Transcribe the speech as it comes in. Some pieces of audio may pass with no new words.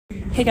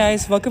Hey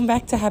guys, welcome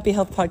back to Happy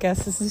Health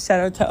Podcast. This is a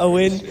shout out to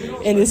Owen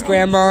and his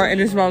grandma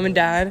and his mom and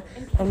dad.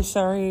 I'm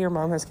sorry your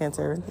mom has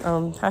cancer.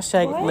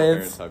 Hashtag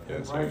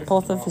live.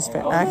 Both of his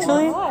parents.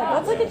 Actually?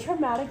 That's like a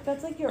traumatic,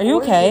 that's like your Are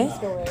you okay?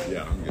 Story.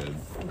 Yeah, I'm good.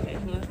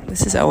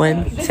 This is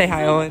Owen. Say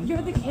hi, Owen.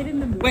 You're the kid in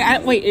the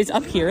movie. Wait, is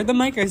up here the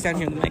mic or is down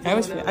here the mic?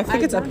 I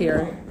think it's up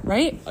here,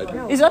 right?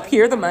 Is up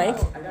here the mic?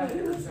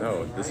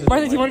 No, this is...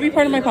 Martha, do you want to be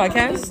part of my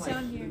podcast?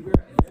 Down here.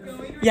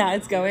 Yeah,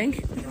 it's going.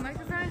 The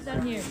microphone is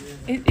down here.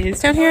 It is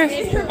down here?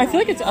 I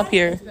feel like it's up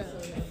here.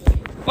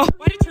 Oh,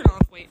 why did it turn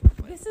off? Wait.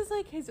 This is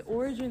like his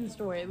origin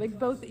story. Like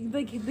both,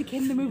 like the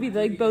kid in the movie,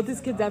 like both his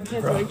kids have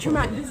cancer. Like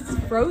traumatic. This is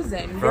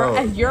Frozen.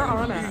 You're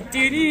Anna.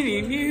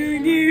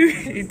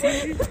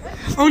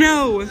 Oh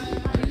no.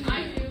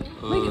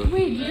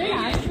 Wait, did they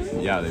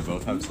actually? Yeah, they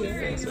both have skin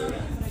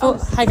cancer. Oh,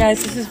 hi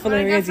guys, this is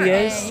Valeria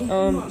Diaz.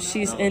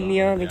 She's in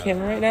Neon on the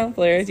camera right now.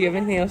 Valeria, do you have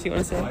anything else you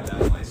want to say?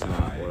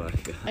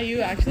 Are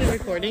you actually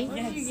recording?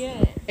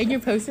 Yes. And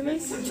you're posting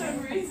this?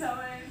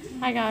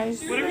 Hi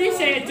guys. Whatever you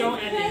say, I don't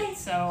edit,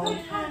 so...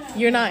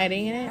 You're not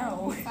editing it?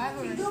 No.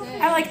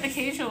 I like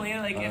occasionally,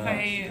 like if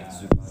I...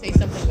 Say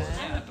something bad.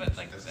 Yeah, but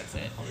like that's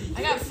it.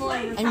 I got 4.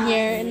 I'm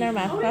here in our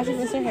math class with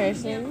Mr.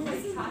 Harrison.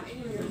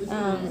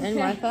 And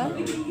Martha.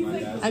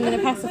 I'm gonna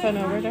pass the phone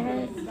over to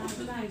her.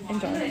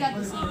 Enjoy.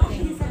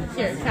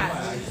 Here,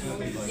 catch.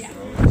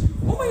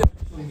 Oh my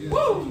god.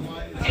 Woo!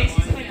 Okay,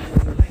 she's coming up.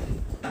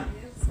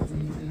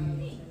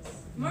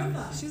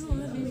 Martha. She's a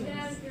little baby.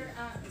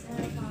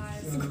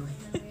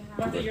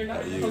 Martha, you're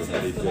not close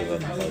enough to the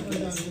microphone.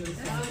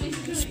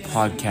 This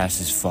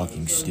podcast is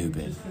fucking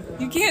stupid.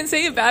 You can't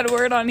say a bad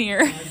word on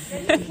here.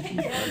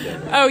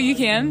 Oh, you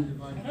can?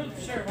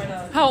 Sure, why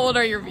not? How old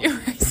are your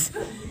viewers?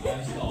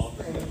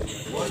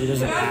 She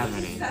doesn't have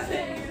any.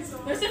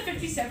 There's a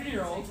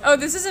 57-year-old. Oh,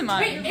 this isn't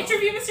mine. Wait,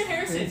 interview Mr.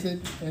 Harrison. Is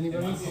it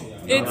anybody's?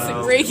 It's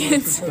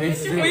Reagan's.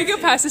 Will you go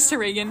pass this to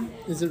Reagan?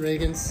 Is it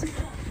Reagan's?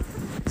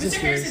 Mr.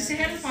 Harrison, say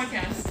hi to the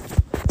podcast.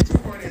 It's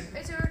recorded.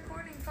 It's a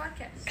recording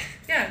podcast.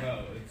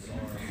 Yeah.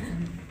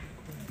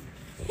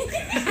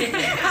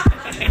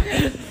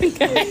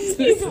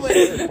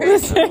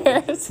 Mr.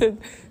 Harrison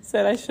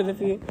said I shouldn't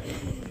be.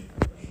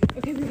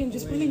 Okay, we can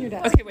just bring in your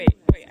desk. Okay, wait.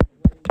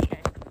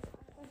 Okay.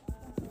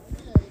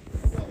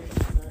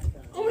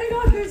 Oh my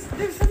god, there's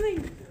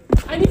something.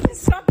 I need to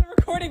stop the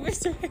recording,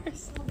 Mr.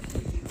 Harrison.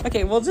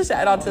 Okay, we'll just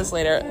add on to this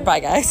later.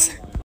 Bye, guys.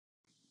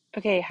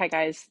 Okay, hi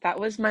guys.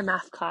 That was my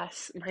math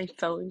class. My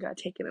phone got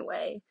taken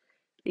away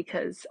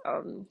because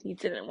he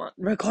didn't want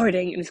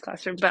recording in his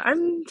classroom, but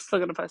I'm still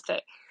gonna post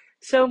it.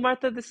 So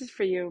Martha, this is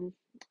for you.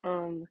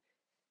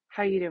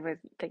 How you doing?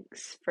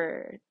 Thanks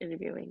for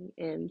interviewing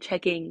and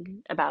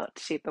checking about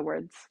to see if the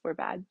words were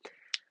bad.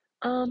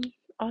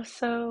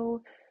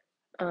 Also,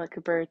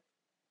 Cooper,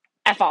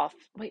 F off.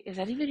 Wait, is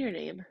that even your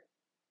name?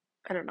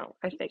 I don't know.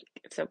 I think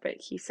so, but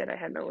he said I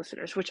had no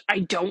listeners, which I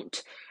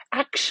don't.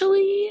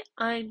 Actually,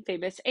 I'm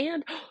famous.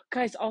 And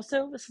guys,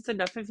 also, since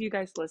enough of you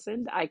guys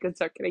listened, I could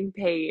start getting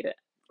paid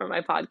for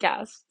my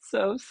podcast.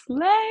 So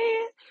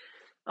slay.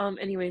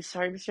 Anyways,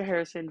 sorry, Mr.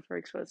 Harrison, for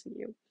exposing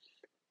you.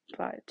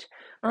 But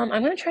I'm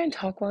gonna try and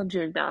talk while I'm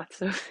doing math.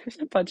 So if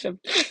there's a bunch of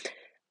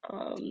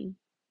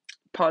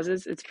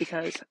pauses, it's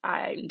because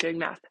I'm doing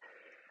math.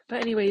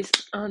 But anyways,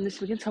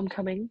 this weekend's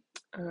homecoming.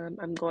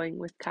 I'm going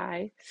with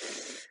Kai.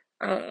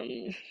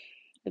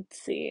 Let's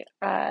see.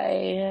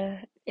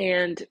 I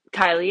and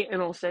Kylie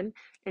and Olsen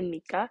and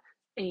Mika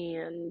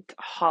and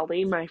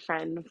Holly, my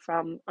friend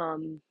from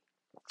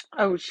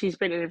she's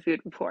been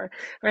interviewed before.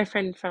 My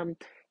friend from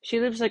she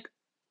lives like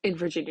in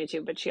Virginia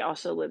too, but she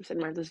also lives in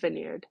Martha's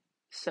Vineyard.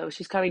 So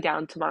she's coming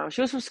down tomorrow.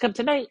 She was supposed to come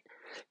tonight,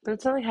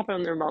 but something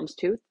happened on her mom's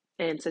tooth,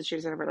 and since she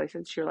doesn't have her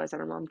license, she relies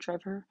on her mom to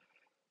drive her.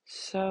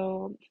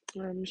 So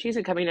she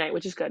isn't coming tonight,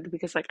 which is good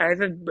because like I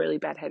have a really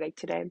bad headache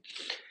today.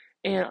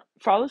 And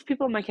for all those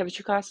people in my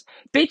chemistry class,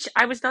 bitch,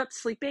 I was not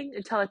sleeping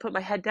until I put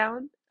my head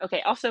down.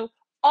 Okay, also,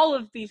 all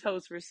of these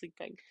hoes were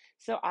sleeping.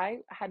 So I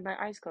had my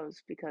eyes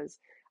closed because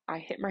I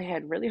hit my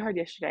head really hard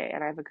yesterday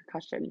and I have a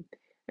concussion.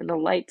 And the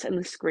lights and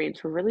the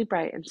screens were really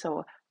bright. And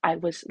so I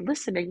was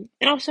listening.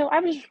 And also, I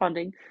was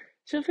responding.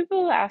 So if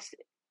people asked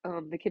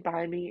the kid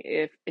behind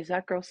me is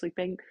that girl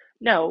sleeping?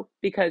 No,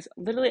 because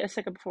literally a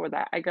second before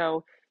that, I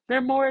go, they're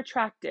more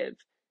attractive.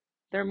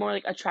 They're more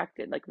like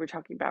attracted. Like we're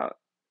talking about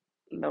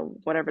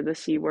whatever the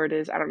C word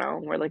is, I don't know,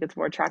 where like it's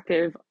more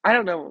attractive. I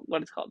don't know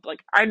what it's called.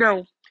 Like I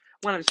know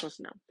what I'm supposed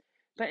to know.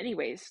 But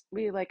anyways,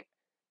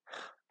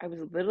 I was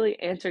literally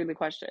answering the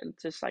question,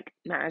 just like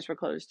my eyes were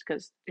closed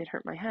because it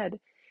hurt my head.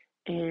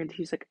 And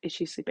he's like, is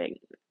she sleeping?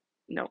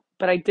 No.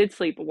 But I did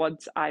sleep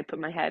once I put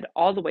my head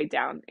all the way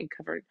down and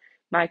covered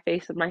my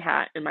face with my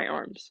hat and my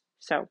arms.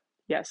 So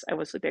yes, I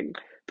was sleeping.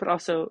 But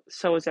also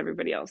so was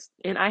everybody else.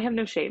 And I have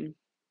no shame.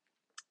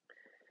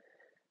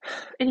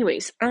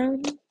 Anyways, I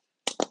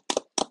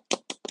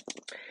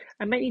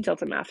might need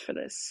Delta Math for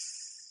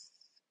this.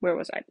 Where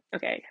was I?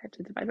 Okay, I had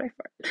to divide by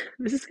 4.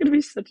 This is going to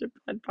be such a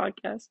fun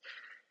podcast.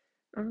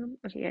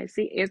 Okay, guys,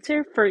 the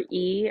answer for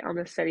E on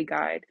the study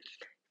guide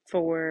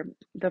for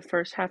the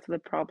first half of the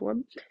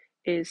problem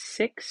is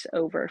 6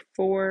 over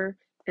 4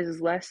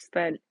 is less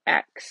than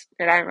x.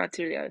 And I'm about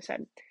to do the other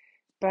side.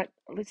 But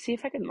let's see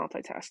if I can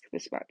multitask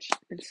this much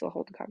and still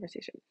hold the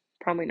conversation.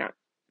 Probably not.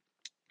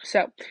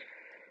 So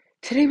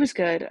today was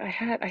good. I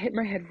hit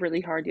my head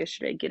really hard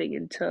yesterday getting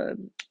into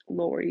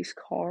Lori's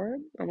car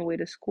on the way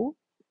to school,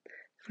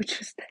 which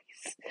was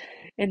nice.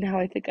 And now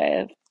I think I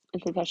have a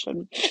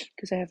concussion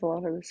because I have a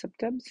lot of the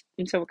symptoms.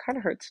 And so it kind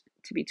of hurts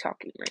to be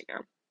talking right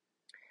now.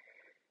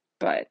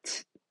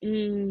 But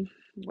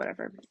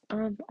whatever.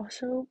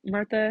 Also,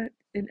 Martha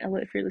and Ella,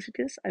 if you're listening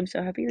to this, I'm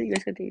so happy that you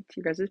guys got to date.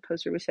 Your guys'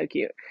 poster was so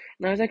cute.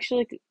 And I was actually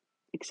like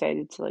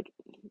excited to like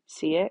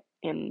see it,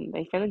 and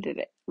I finally did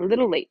it. A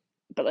little late,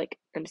 but like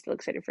I'm still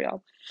excited for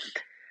y'all.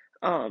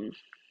 Um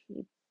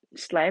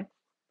Slab.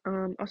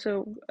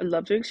 Also I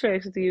love doing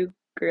stories with you,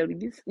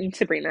 girlies. And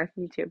Sabrina,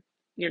 me too.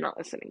 You're not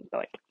listening, but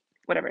like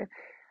whatever.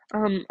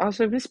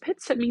 Also Miss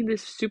Pitt sent me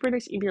this super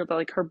nice email that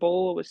like her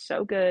bowl was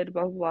so good,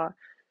 blah blah blah.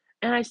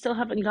 And I still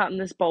haven't gotten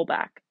this bowl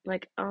back.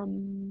 Like,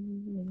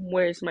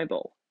 where's my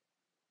bowl?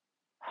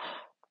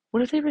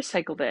 What if they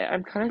recycled it?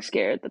 I'm kind of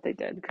scared that they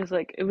did because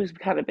like it was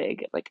kind of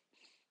big. Like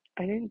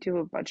I didn't do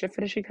a bunch of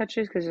finishing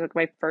touches because it's like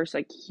my first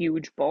like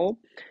huge bowl.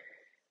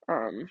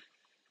 Um,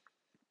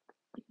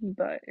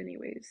 but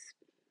anyways,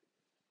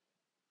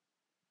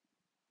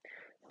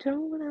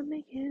 don't wanna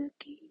make it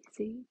look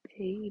easy,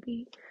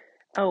 baby.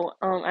 Oh,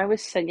 I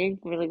was singing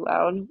really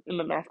loud in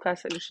the math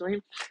class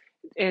initially,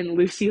 and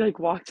Lucy like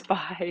walked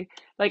by,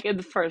 like in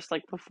the first,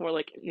 like before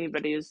like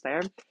anybody was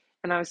there,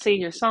 and I was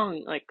singing a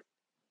song like,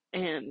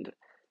 and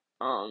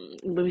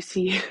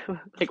Lucy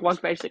like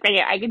walked by. She's like,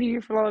 "Yeah, I can hear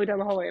you from all the way down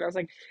the hallway," and I was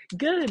like,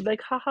 "Good,"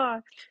 like,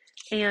 haha.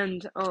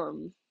 And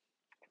and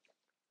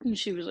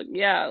she was like,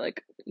 "Yeah,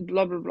 like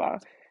blah blah blah,"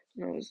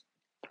 and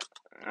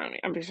I mean,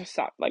 I'm just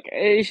stopped. Like,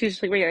 she's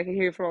just like, wait, I can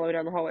hear you from all the way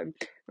down the hallway. And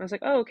I was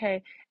like, oh,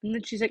 okay. And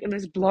then she's like, and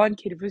this blonde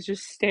kid was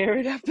just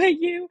staring up at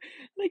you,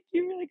 like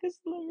you were like a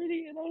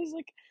celebrity. And I was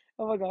like,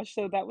 oh my gosh.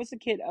 So that was the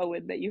kid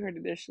Owen that you heard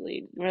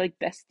initially. We're like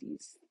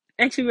besties.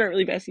 Actually, we weren't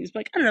really besties, but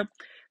like I don't know.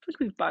 I think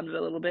we've bonded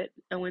a little bit.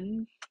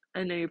 Owen,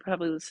 I know you're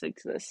probably listening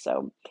to this,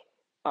 so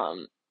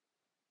um,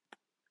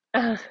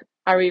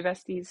 are we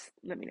besties?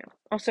 Let me know.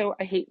 Also,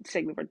 I hate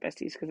saying the word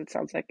besties because it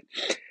sounds like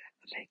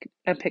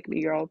a pick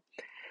me girl.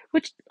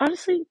 Which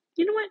honestly,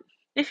 you know what?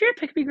 If you're a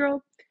pick me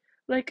girl,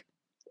 like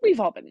we've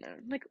all been there.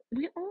 Like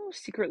we all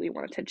secretly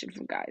want attention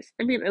from guys.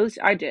 I mean, at least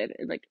I did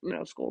in like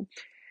middle school.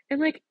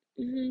 And like,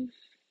 you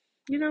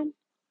know,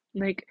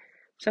 like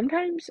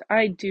sometimes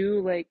I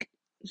do like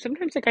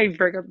sometimes like I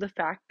bring up the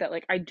fact that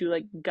like I do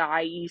like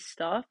guy-y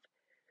stuff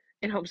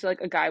in hopes that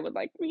like a guy would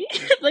like me.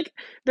 Like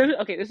there's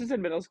okay, this is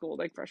in middle school,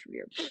 like freshman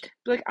year.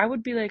 But like I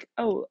would be like,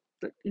 oh,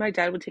 my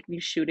dad would take me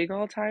shooting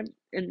all the time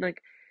and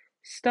like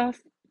stuff,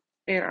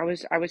 and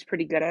I was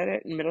pretty good at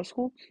it in middle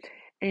school.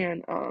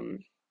 And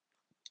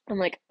and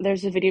like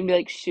there's a video of me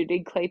like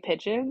shooting clay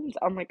pigeons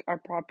on like our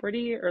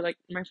property or like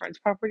my friend's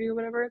property or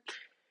whatever.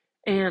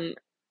 And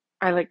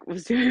I like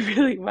was doing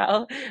really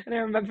well. And I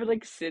remember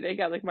like sitting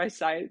at like my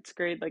science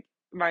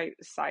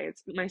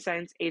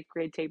eighth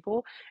grade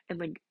table and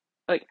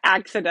like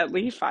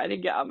accidentally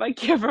finding it on my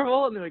camera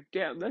roll, and they're like,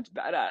 damn, that's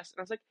badass. And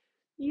I was like,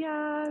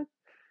 yeah,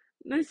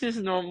 this is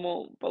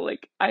normal, but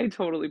like I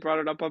totally brought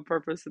it up on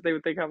purpose that they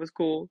would think I was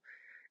cool.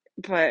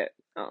 But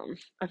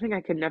I think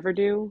I could never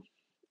do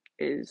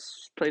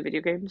is play video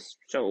games.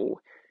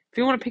 So if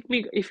you want to pick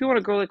me, if you want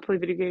to go like play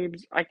video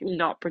games, I can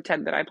not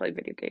pretend that I play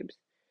video games.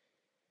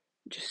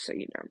 Just so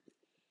you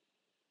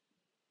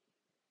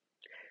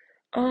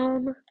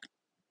know.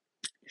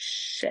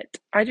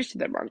 Shit. I just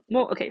did that wrong.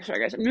 Well, okay,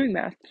 sorry guys. I'm doing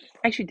math.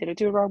 I actually didn't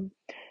do it wrong.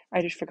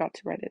 I just forgot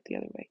to write it the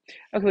other way.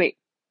 Okay, wait.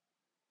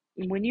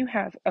 When you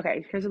have,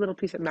 okay, here's a little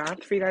piece of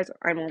math for you guys.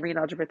 I'm only in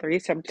algebra 3.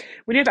 So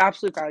when you have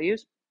absolute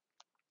values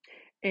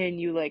and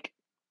you like,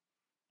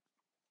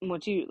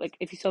 once you, like,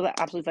 if you saw that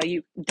absolute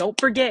value, don't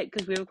forget,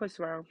 because we have a quiz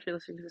tomorrow, if you're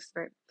listening to this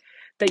tonight,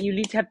 that you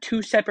need to have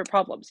two separate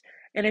problems.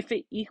 And if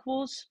it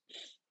equals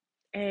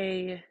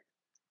a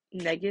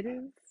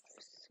negative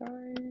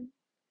sign,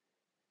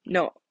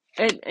 no,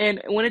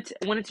 and when it's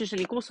just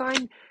an equal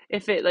sign,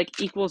 if it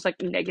like equals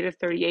like negative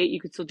 38, you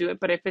could still do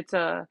it. But if it's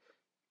a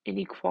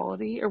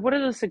inequality or what are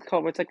those things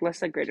called, where it's like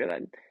less than greater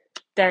than,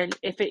 then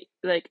if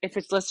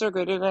it's less or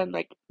greater than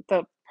like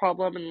the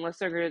problem and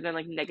less or greater than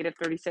like negative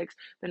 36,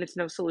 then it's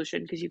no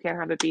solution because you can't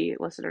have it be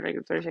less than or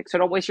negative 36. So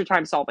don't waste your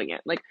time solving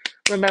it. Like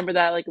remember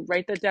that, like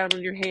write that down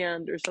on your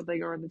hand or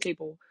something or on the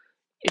table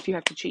if you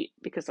have to cheat,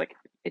 because like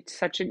it's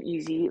such an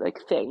easy like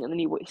thing and then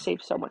you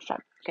save so much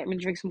time. Okay, I'm gonna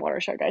drink some water.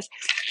 Sorry guys.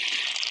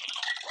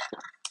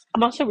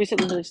 I'm also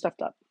recently really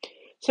stuffed up.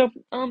 So,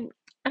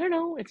 I don't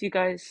know if you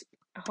guys,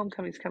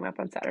 homecoming's coming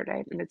up on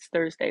Saturday, and it's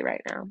Thursday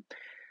right now.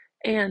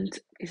 And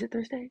is it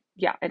Thursday?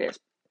 Yeah, it is.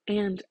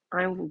 And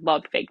I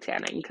love fake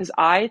tanning because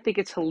I think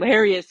it's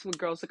hilarious when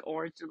girls look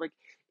orange. They're like,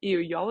 ew,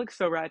 y'all look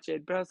so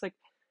ratchet. But I was like,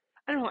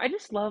 I don't know. I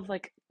just love,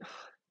 like,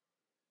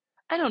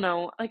 I don't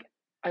know. Like,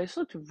 I just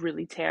looked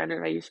really tan,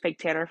 and I used fake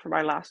tanner for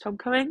my last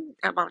homecoming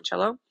at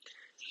Monticello.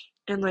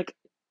 And, like,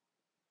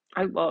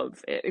 I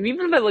love it. And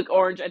even if I look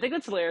orange, I think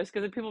that's hilarious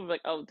because then people are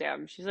like, oh,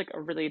 damn, she's like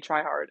a really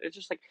try hard. It's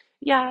just like,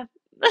 yeah.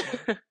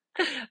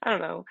 I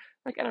don't know.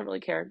 Like, I don't really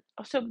care.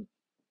 Also,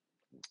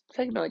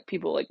 talking about like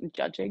people like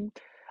judging,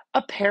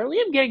 apparently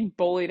I'm getting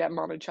bullied at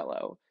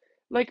Monticello.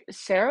 Like,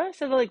 Sarah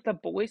said that like the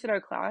boys in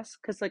our class,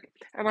 because like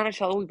at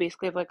Monticello, we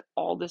basically have like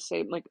all the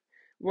same, like,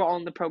 we're all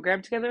in the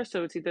program together.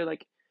 So it's either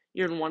like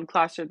you're in one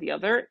class or the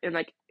other. And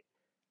like,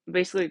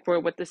 basically like, we're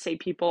with the same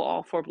people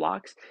all 4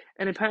 blocks.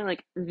 And apparently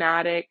like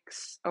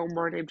Maddox, oh,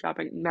 more name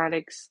dropping,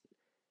 Maddox,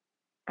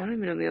 I don't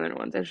even know the other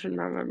ones. I should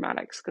remember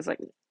Maddox because like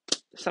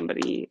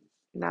somebody,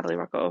 Natalie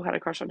Rocco had a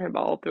crush on him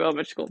all through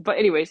elementary school. But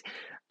anyways,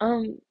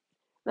 um,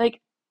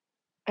 like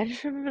I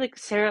just remember like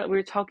Sarah, we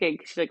were talking.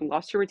 She like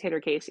lost her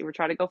retainer case, and we're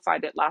trying to go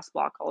find it last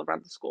block all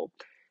around the school.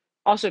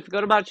 Also, if you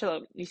go to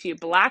Monticello, you see a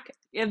black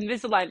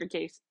Invisaligner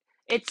case.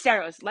 It's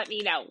Sarah's. Let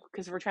me know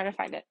because we're trying to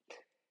find it.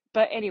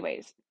 But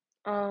anyways,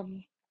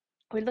 um,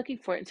 we're looking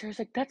for it, and Sarah's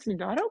like, "That's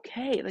not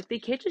okay. Like they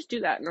can't just do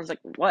that." And I was like,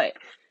 "What?"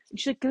 And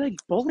she's like, "They're like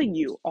bullying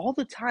you all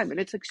the time, and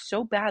it's like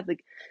so bad.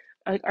 Like,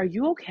 are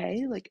you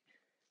okay? Like,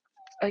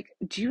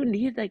 do you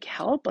need like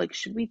help? Like,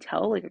 should we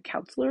tell like a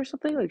counselor or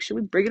something? Like, should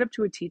we bring it up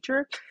to a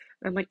teacher?"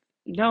 And I'm like,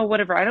 no,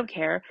 whatever, I don't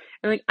care.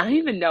 And like, I didn't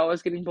even know I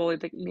was getting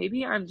bullied. Like,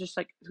 maybe I'm just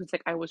like, it's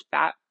like I was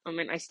fat. I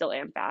mean, I still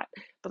am fat,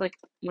 but like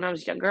when I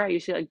was younger, I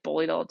used to get, like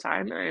bullied all the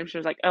time, and she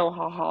was like, oh,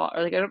 ha ha,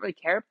 or like I don't really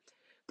care.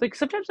 Like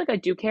sometimes like I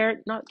do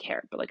care, not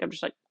care, but like I'm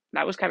just like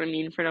that was kind of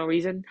mean for no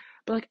reason.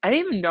 But like I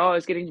didn't even know I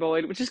was getting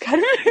bullied, which is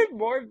kind of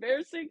more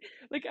embarrassing.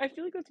 Like I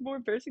feel like that's more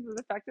embarrassing than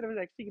the fact that I was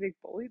actually getting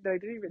bullied that I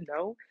didn't even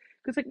know.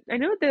 Because like I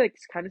know that they like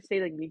kind of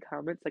say like mean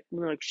comments like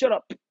when they're like shut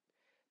up,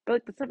 but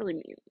like that's not really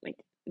mean. Like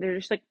they're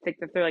just like think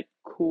that they're like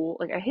cool.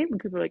 Like I hate when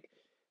people are like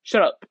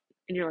shut up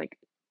and you're like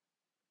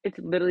it's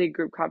literally a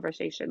group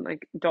conversation.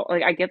 Like don't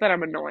like I get that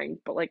I'm annoying,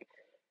 but like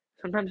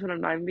sometimes when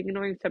I'm not even being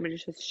annoying, somebody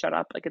just says shut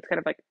up. Like it's kind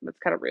of like that's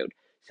kind of rude.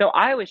 So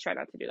I always try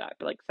not to do that,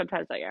 but like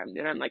sometimes I am,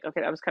 and I'm like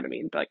okay that was kind of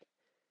mean, but like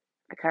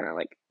I kind of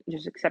like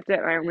just accept it.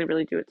 And I only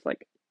really do it to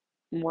like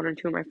one or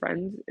two of my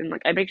friends, and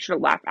like I make sure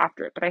to laugh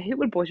after it. But I hate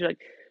when boys are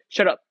like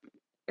shut up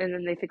and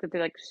then they think that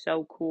they're like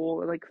so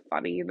cool and like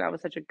funny and that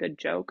was such a good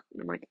joke.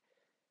 And I'm like,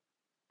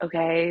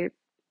 okay,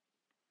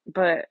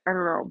 but I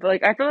don't know. But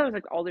like I thought that was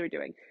like all they were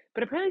doing.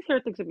 But apparently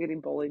Sarah thinks I'm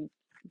getting bullied.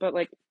 But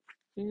like,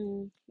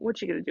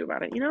 what you gonna do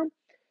about it? You know?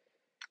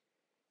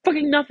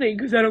 Fucking nothing,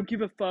 because I don't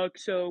give a fuck.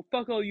 So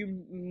fuck all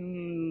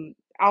you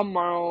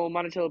Almaro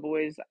Monticello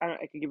boys.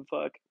 I can give a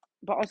fuck.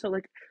 But also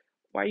like,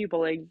 why are you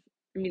bullying?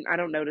 I mean, I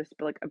don't notice,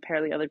 but like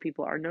apparently other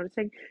people are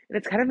noticing, and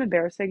it's kind of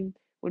embarrassing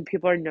when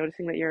people are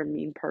noticing that you're a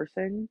mean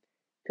person,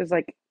 because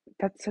like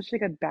that's such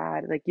like a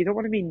bad like you don't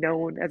want to be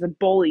known as a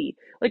bully.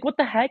 Like what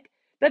the heck?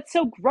 That's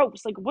so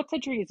gross. Like what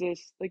century is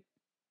this? Like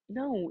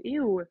no,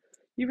 ew.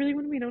 You really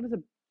want to be known as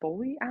a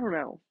bully? I don't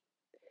know.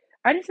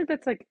 I just think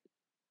that's like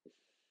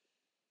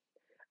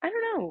I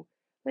don't know.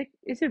 Like,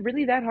 is it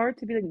really that hard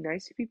to be like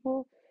nice to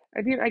people?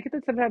 I mean, I get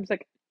that sometimes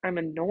like I'm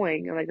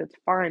annoying and like that's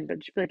fine, but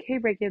just be like, hey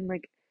Reagan,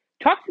 like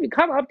talk to me,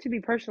 come up to me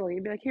personally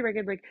and be like, hey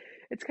Reagan, like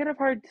it's kind of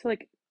hard to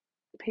like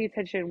pay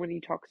attention when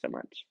you talk so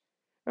much.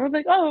 And I'm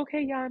like, oh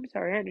okay, yeah, I'm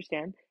sorry, I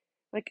understand.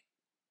 Like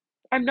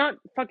I'm not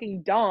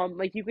fucking dumb.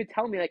 Like you could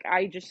tell me, like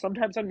I just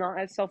sometimes I'm not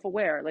as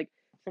self-aware. Like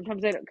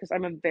sometimes I don't, because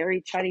I'm a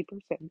very chatty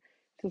person.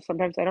 So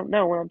sometimes I don't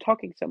know when I'm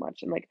talking so much,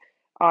 and like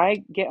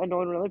I get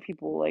annoyed when other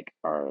people like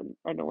are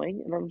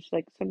annoying, and I'm just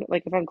like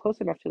like if I'm close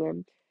enough to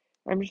them,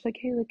 I'm just like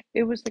hey, like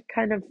it was like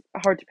kind of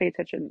hard to pay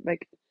attention.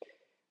 Like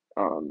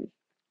um,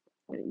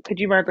 could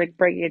you mind like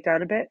breaking it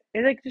down a bit?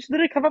 And like just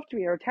literally come up to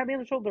me or tap me on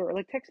the shoulder or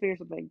like text me or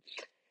something.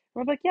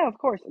 And I'm like, yeah, of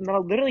course. And then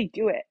I'll literally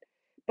do it.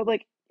 But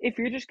like, if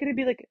you're just gonna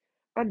be like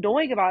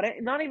annoying about it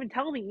and not even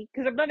tell me,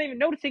 because I'm not even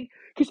noticing,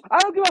 because I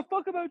don't give a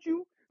fuck about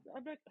you.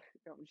 I'm not.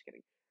 No, I'm just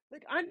kidding.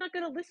 Like, I'm not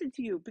gonna listen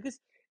to you because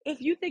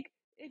if you think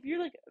if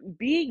you're like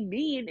being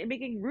mean and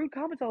making rude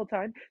comments all the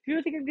time, do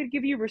you think I'm gonna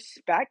give you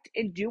respect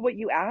and do what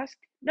you ask?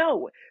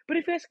 No. But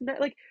if you ask,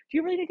 like, do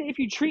you really think that if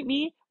you treat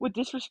me with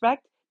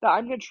disrespect, that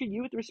I'm gonna treat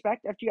you with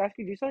respect after you ask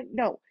me to do something?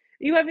 No.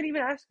 You haven't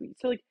even asked me.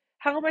 So like,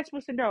 how am I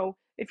supposed to know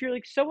if you're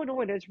like so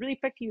annoyed and it's really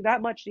affecting you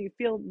that much and you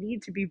feel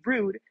need to be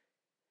rude,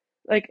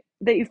 like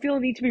that you feel a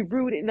need to be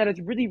rude and that it's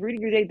really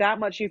ruining your day that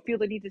much, you feel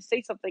the need to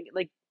say something,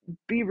 like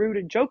be rude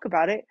and joke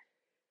about it.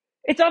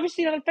 It's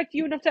obviously not affecting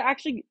you enough to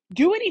actually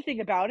do anything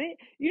about it.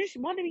 You just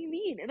want to be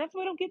mean, and that's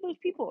why I don't get those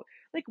people.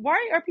 Like,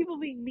 why are people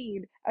being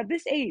mean at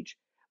this age?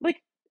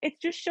 Like, it's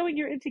just showing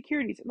your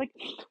insecurities. Like,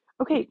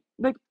 okay,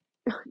 like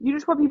you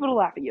just want people to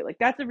laugh at you. Like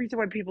that's the reason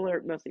why people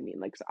are mostly mean.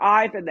 Like so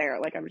I've been there.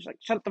 Like I'm just like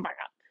shut the fuck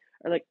up,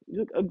 or like you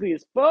look ugly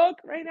as fuck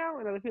right now,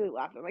 and other people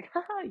laugh. I'm like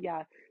haha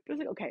yeah, but it's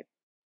like okay,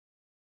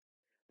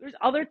 there's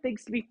other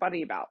things to be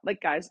funny about.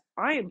 Like, guys,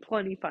 I am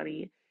plenty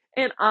funny,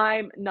 and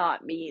I'm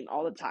not mean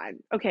all the time.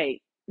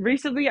 Okay,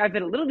 recently I've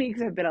been a little mean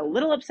because I've been a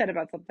little upset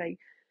about something,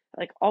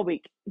 like all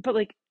week. But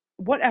like,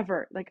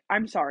 whatever. Like,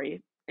 I'm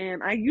sorry,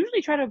 and I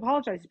usually try to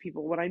apologize to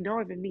people when I know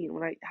I've been mean,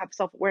 when I have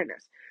self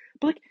awareness.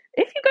 But like,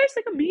 if you guys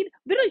think I'm mean,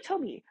 literally tell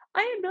me.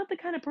 I am not the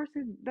kind of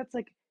person that's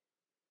like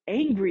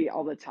angry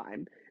all the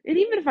time. And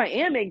even if I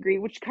am angry,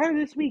 which kind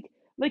of this week,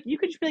 like you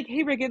could just be like,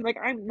 hey Reagan, like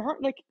I'm not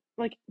like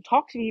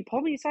talk to me,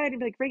 pull me aside and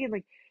be like, Reagan,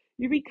 like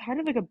you're being kind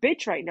of like a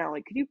bitch right now.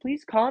 Like, could you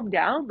please calm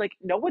down? Like,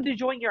 no one's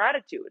enjoying your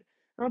attitude.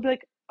 And I'll be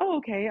like, oh,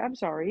 okay, I'm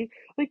sorry.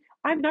 Like,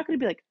 I'm not gonna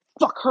be like,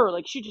 fuck her.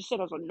 Like, she just said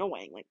I was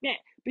annoying. Like, nah.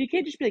 But you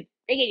can't just be like,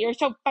 Reagan, you're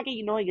so fucking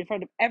annoying in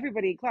front of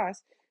everybody in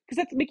class, because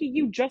that's making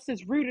you just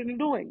as rude and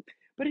annoying.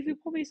 But if you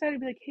pull me aside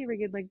and be like, hey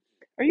Reagan, like,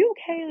 are you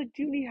okay? Like,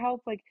 do you need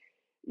help? Like,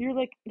 you're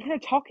like kind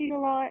of talking a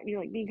lot and you're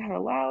like being kind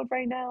of loud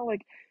right now.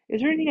 Like,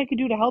 is there anything I could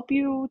do to help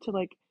you to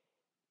like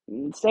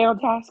stay on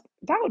task?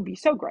 That would be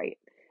so great.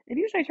 And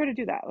usually I try to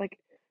do that. Like,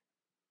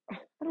 I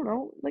don't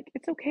know, like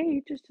it's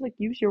okay just to like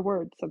use your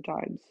words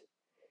sometimes.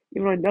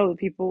 Even though I know the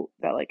people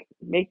that like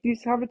make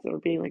these comments that are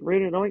being like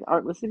rude and annoying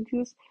aren't listening to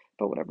this,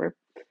 but whatever.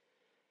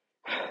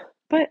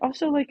 But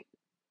also like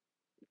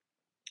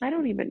I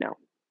don't even know.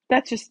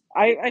 That's just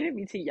I didn't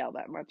mean to yell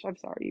that much. I'm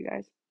sorry, you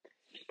guys.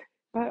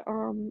 But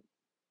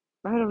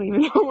I don't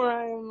even know where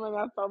I am on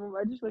that problem.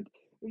 I just like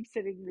I'm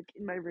sitting like,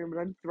 in my room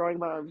and I'm throwing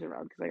my arms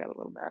around because I got a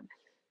little mad.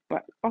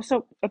 But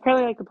also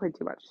apparently I complain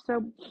too much.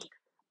 So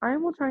I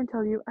will try and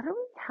tell you I don't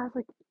really have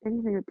like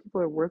anything that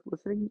people are worth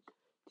listening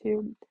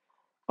to.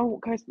 Oh,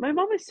 guys, my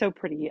mom is so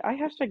pretty. I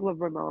hashtag love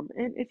my mom.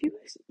 And if you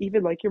guys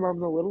even like your mom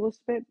the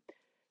littlest bit,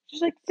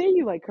 just like say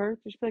you like her.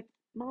 Just be like,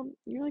 Mom,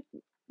 you're like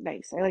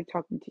nice. I like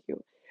talking to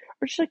you.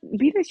 Or just like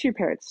be nice to your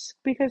parents.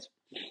 Because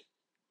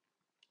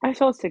I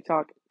saw this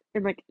TikTok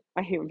and like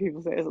I hate when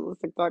people say I saw this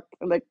TikTok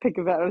and like pick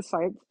of that as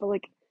science, but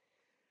like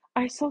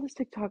I saw this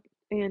TikTok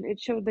and it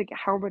showed like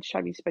how much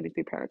time you spend with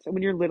your parents. And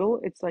when you're little,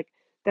 it's like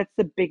that's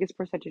the biggest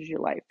percentage of your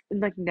life. And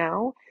like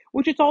now,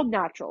 which it's all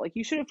natural, like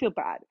you shouldn't feel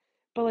bad,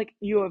 but like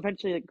you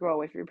eventually like grow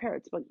away from your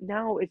parents. But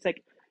now it's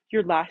like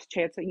your last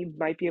chance that you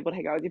might be able to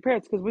hang out with your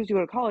parents because once you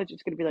go to college,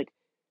 it's gonna be like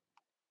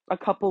a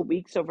couple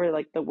weeks over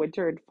like the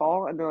winter and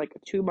fall, and then like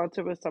 2 months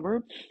over the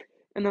summer,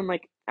 and then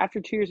like after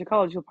 2 years of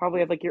college, you'll probably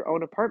have like your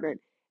own apartment,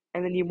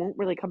 and then you won't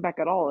really come back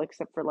at all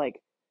except for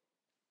like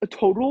a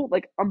total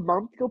like a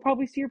month you'll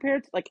probably see your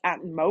parents like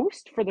at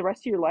most for the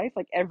rest of your life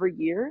like every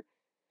year,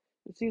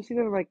 so you'll see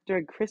them like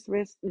during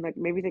Christmas and like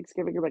maybe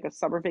Thanksgiving or like a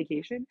summer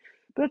vacation,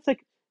 but it's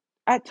like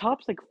at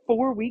tops like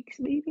 4 weeks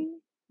maybe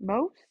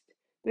most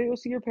that you'll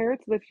see your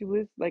parents if you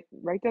live like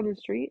right down the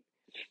street.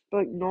 But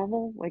like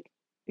normal like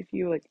if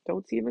you like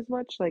don't see them as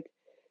much, like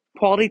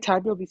quality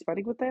time you'll be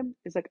spending with them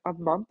is like a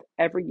month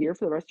every year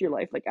for the rest of your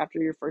life, like after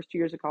your first 2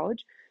 years of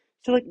college.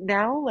 So like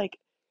now like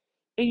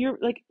and you're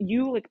like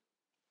you like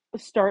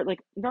start like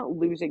not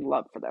losing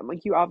love for them.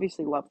 Like you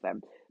obviously love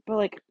them, but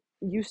like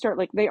you start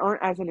like they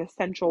aren't as an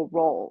essential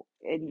role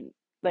in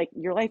like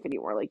your life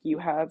anymore. Like you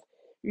have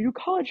your new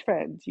college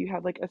friends, you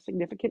have like a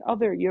significant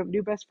other, you have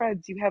new best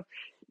friends, you have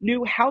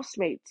new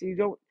housemates, you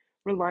don't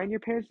rely on your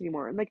parents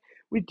anymore. And like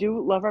we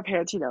do love our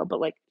parents, you know, but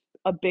like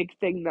a big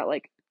thing that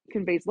like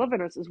conveys love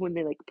in us is when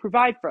they like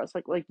provide for us.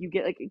 Like you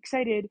get like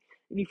excited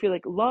and you feel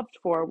like loved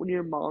for when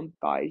your mom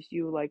buys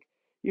you like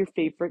your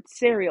favorite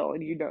cereal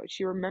and you know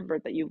she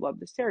remembered that you love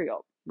the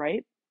cereal,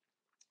 right?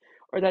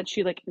 Or that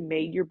she like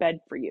made your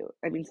bed for you.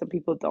 I mean, some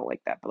people don't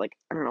like that, but like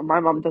I don't know, my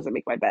mom doesn't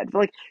make my bed. But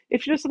like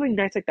if she does something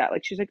nice like that,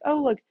 like she's like,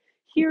 "Oh, look,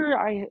 here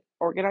I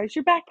organized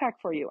your backpack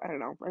for you." I don't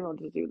know. My mom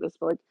doesn't do this,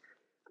 but like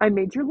I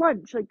made your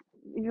lunch. Like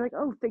and you're like,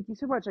 "Oh, thank you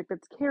so much." Like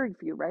that's caring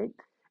for you, right?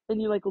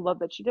 And you like love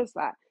that she does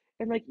that.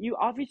 And like you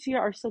obviously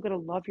are still gonna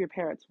love your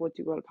parents once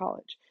you go to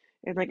college.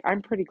 And like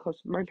I'm pretty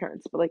close with my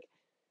parents, but like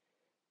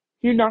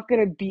you're not going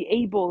to be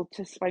able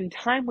to spend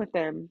time with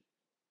them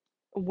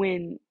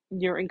when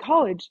you're in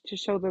college to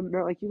show them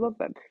that like you love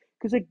them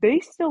because like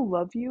they still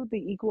love you the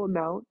equal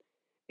amount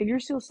and you're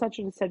still such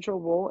an essential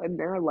role in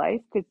their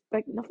life because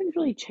like nothing's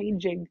really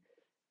changing,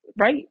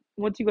 right?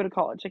 Once you go to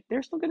college, like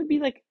they're still going to be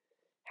like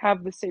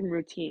have the same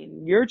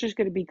routine, you're just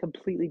going to be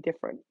completely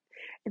different.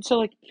 And so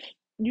like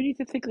you need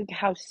to think like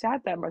how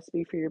sad that must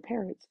be for your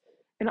parents,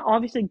 and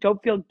obviously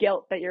don't feel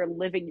guilt that you're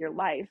living your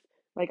life.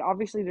 Like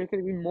obviously there's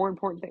going to be more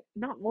important things,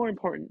 not more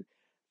important,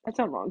 that's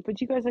not wrong,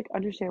 but you guys like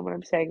understand what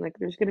I'm saying. Like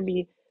there's going to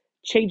be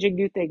changing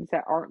new things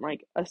that aren't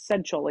like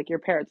essential, like your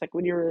parents, like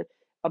when you're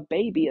a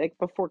baby, like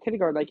before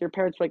kindergarten, like your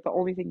parents were like the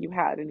only thing you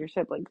had and your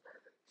siblings.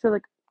 So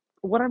like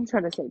what I'm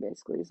trying to say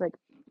basically is like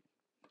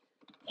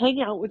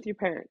hang out with your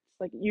parents.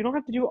 Like you don't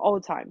have to do it all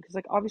the time because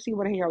like obviously you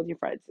want to hang out with your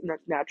friends and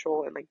that's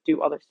natural and like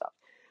do other stuff.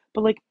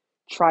 But like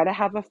try to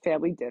have a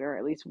family dinner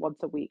at least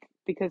once a week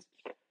because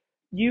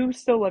you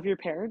still love your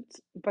parents,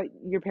 but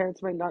your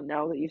parents might not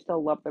know that you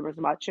still love them as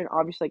much. And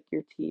obviously like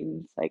your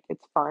teens, like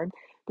it's fine.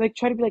 But like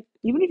try to be like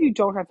even if you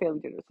don't have family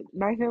dinners, like,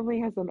 my family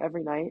has them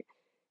every night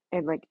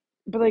and like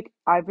but like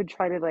I've been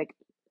trying to like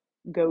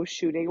go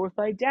shooting with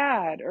my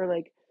dad or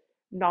like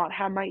not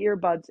have my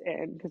earbuds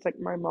in because like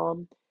my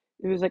mom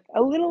it was like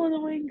a little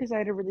annoying because I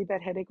had a really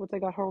bad headache once I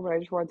got home and I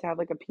just wanted to have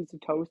like a piece of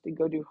toast and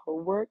go do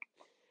homework,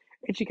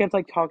 and she kept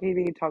like talking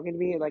to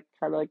me and like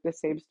kind of like the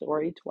same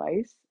story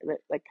twice and it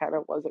like kind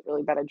of wasn't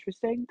really that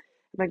interesting.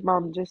 I'm like,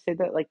 Mom, just say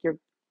that like your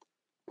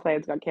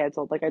plans got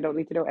canceled, like I don't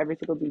need to know every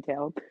single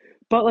detail.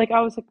 But like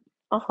I was like,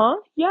 uh-huh,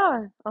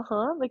 yeah,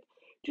 uh-huh, like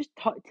just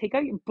take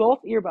out both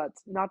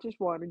earbuds, not just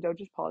one, and don't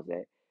just pause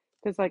it,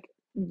 because like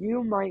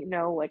you might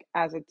know like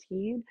as a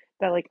teen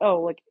that like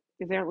oh like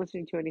if they aren't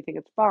listening to anything,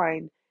 it's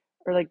fine,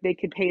 or like they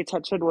could pay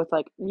attention with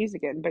like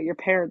music in, but your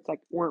parents like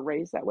weren't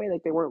raised that way,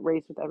 like they weren't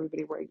raised with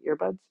everybody wearing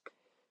earbuds,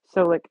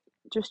 so like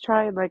just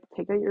try and like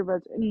take out your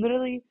earbuds and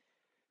literally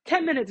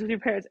 10 minutes with your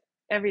parents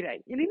every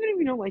day, and even if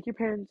you don't like your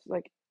parents,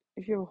 like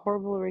if you have a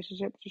horrible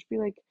relationship, just be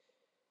like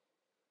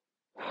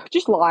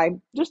just lie,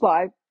 just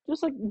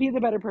like be the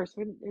better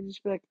person and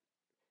just be like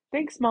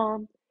thanks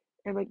mom,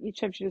 and like each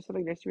time she does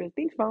something nice to be like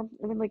thanks mom,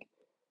 and then like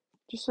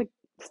just like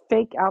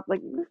fake out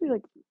like if you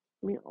like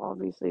I mean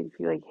obviously if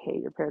you like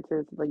hate your parents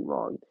and something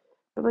wrong,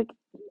 but like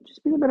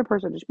just be the better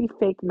person, just be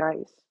fake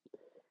nice,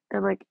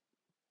 and like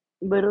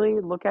literally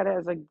look at it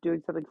as like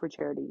doing something for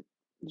charity,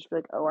 just be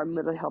like oh I'm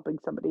literally helping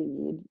somebody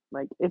in need,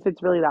 like if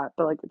it's really that,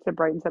 but like it's to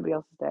brighten somebody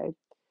else's day.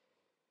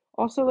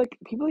 Also like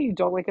people you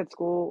don't like at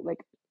school, like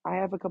I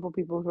have a couple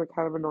people who are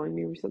kind of annoying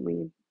me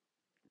recently,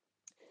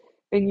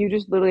 and you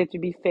just literally have to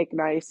be fake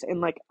nice, and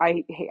like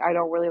I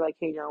don't really like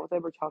hanging out with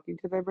them or talking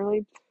to them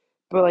really,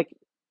 but like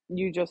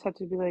you just have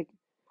to be like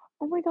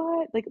oh my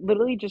god, like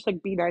literally just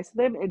like be nice to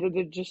them, and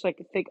to just like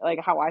think like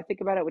how I think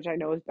about it, which I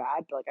know is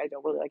bad, but like I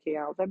don't really like hanging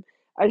out with them.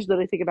 I just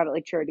literally think about it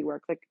like charity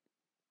work, like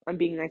I'm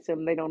being nice to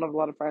them, they don't have a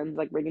lot of friends,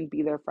 like we can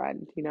be their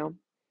friend,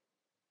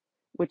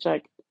 which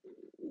like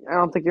I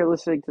don't think you're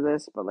listening to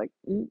this, but like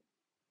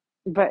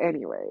but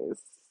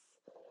anyways,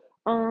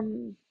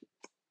 um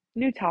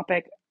new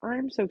topic.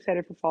 I'm so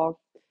excited for fall.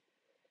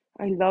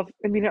 I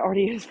mean, it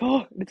already is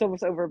fall. It's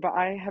almost over, but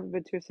I haven't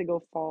been to a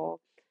single fall,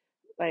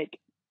 like,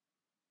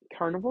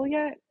 carnival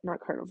yet. Not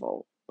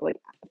carnival, but like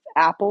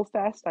Apple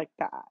Fest, like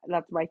that.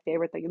 That's my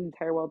favorite thing in the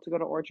entire world, to go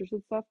to orchards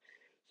and stuff.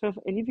 So if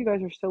any of you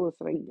guys are still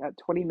listening at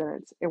 20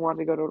 minutes and want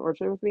to go to an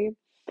orchard with me,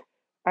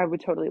 I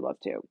would totally love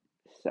to.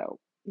 So,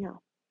 yeah.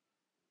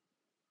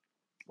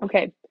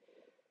 Okay.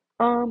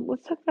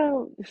 Let's talk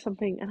about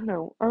something, I don't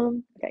know.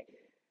 Okay.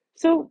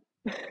 So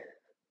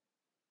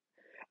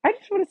I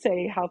just want to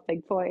say how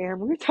thankful I am.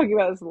 We were talking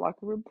about this in the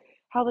locker room.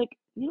 How like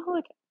how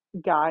like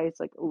guys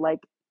like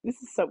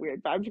this is so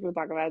weird, but I'm just gonna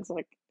talk about it. So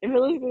like if you're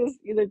listening to this,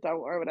 either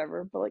don't or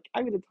whatever. But like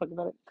I'm gonna talk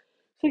about it.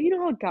 So you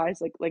know how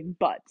guys like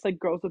butts, like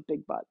girls with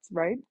big butts,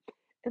 right?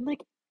 And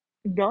like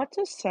not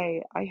to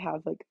say I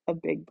have like a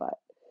big butt,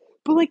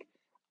 but like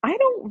I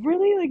don't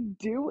really like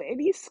do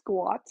any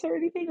squats or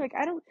anything. Like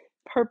I don't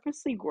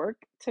purposely work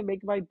to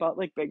make my butt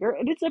like bigger,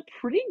 and it's a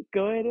pretty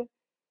good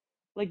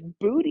like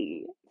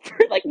booty for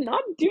like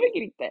not doing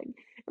anything.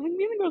 And like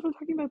me and the girls were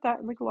talking about that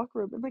in like a locker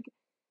room, and like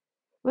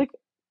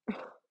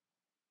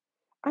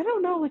I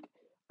don't know, like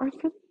I feel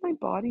like my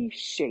body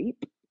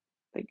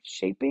like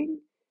shaping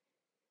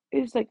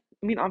is like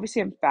I mean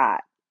obviously I'm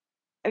fat.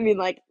 I mean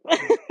like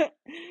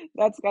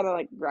that's kind of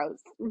like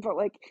gross, but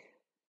like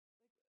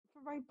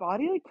for my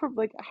body, like for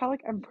like how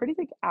like I'm pretty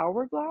like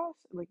hourglass.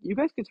 Like you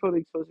guys could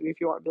totally expose me if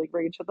you want. Be like,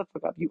 Reagan, shut the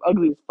fuck up. You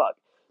ugly as fuck.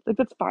 Like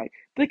that's fine.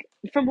 But, like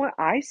from what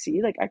I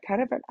see, like I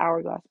kind of have an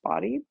hourglass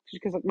body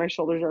just because like my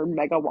shoulders are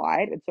mega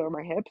wide and so are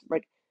my hips.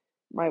 Like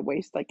my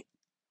waist like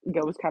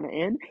goes kind of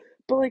in.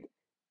 But like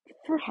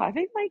for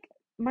having like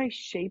my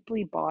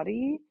shapely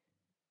body,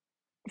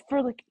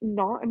 for like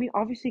not. I mean,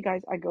 obviously,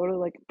 guys, I go to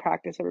like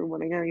practice every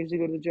morning. And I usually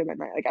go to the gym at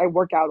night. Like I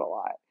work out a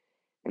lot.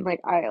 And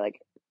like I like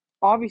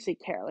obviously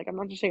care. Like I'm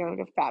not just saying I'm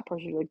like a fat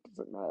person who like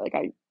doesn't matter. Like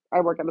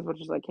I work out as much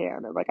as I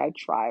can, and like I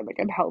try, like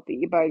I'm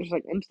healthy, but I just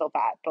like I'm still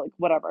fat, but like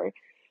whatever.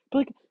 But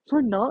like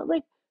for not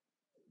like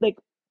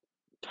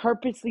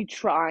purposely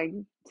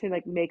trying to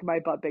like make my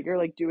butt bigger,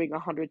 like doing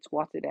 100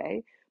 squats a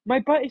day, my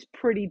butt is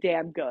pretty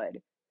damn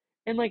good.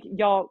 And like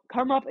y'all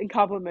come up and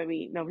compliment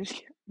me. No, I'm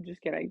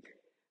just kidding.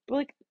 But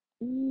like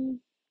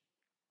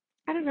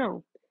I don't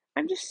know.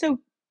 I'm just so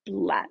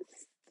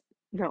blessed.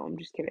 No, I'm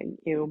just kidding.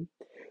 You.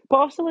 But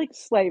also like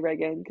slay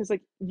Reagan, because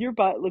like your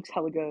butt looks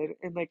hella good,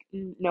 and like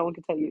no one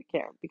can tell you you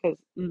can't because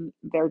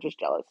they're just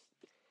jealous.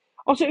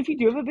 Also, if you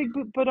do have a big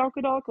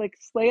badonkadonk, like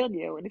slay on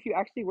you, and if you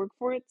actually work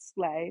for it,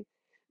 slay.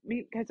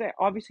 Me, because I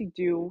obviously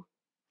do.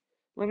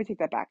 Let me take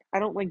that back. I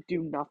don't like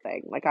do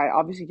nothing. Like I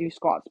obviously do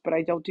squats, but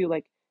I don't do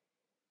like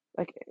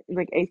in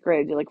like eighth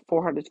grade. I did like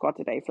 400 squats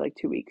a day for like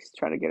 2 weeks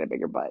trying to get a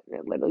bigger butt, and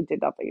it literally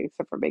did nothing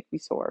except for make me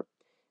sore.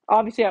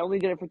 Obviously, I only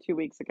did it for 2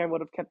 weeks. Like I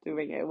would have kept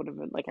doing it. It would have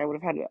been like I would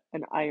have had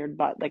an iron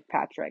butt like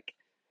Patrick.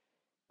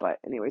 But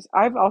anyways,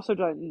 I've also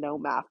done no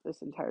math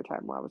this entire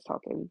time while I was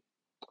talking.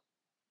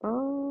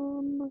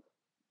 Um,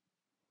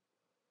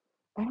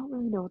 I don't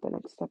really know what the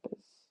next step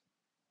is.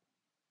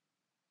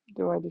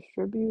 Do I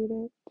distribute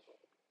it?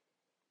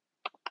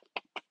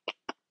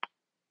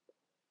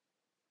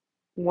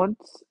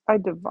 Once I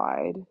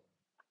divide.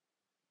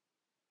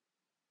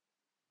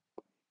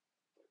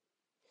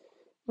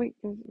 Wait,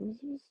 I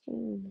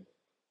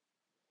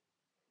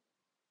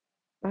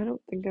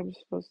don't think I'm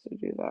supposed to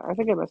do that. I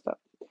think I messed up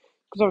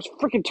because I was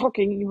freaking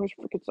talking. You guys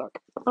freaking suck.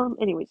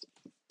 Anyways,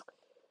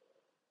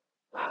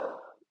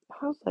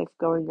 how's life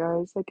going,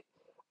 guys? Like,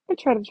 I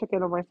try to check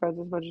in on my friends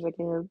as much as I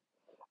can.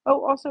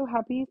 Oh, also,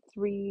 happy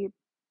 3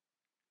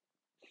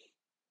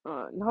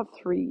 not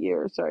 3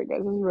 years. Sorry,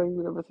 guys. This is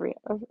running number three.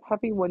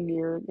 Happy 1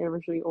 year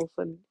anniversary,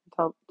 Olsen.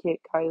 Tell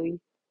Kate, Kylie.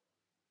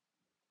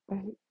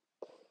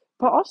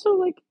 But also,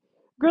 like,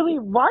 girly,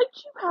 why'd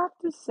you have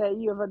to say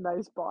you have a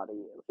nice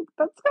body? Like,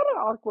 that's kind of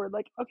awkward.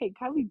 Like, okay,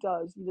 Kylie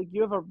does. Like,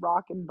 you have a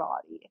rockin'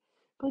 body.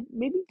 But, like,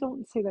 maybe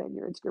don't say that in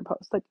your Instagram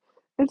post. Like,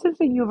 instead of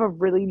saying you have a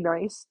really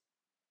nice,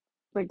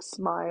 like,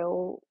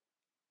 smile,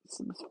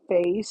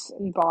 face,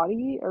 and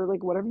body, or,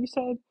 like, whatever you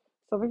said,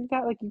 stuff like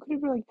that, like, you could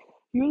have been like,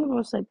 you're the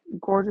most, like,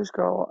 gorgeous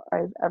girl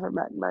I've ever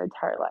met in my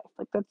entire life.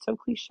 Like, that's so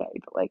cliche,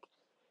 but, like,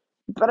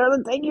 better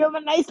than saying you have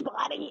a nice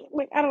body.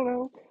 Like, I don't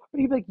know. Or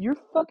you'd be like, you're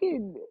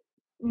fucking,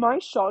 my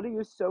shawty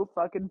is so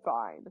fucking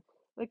fine.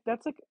 Like,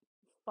 that's like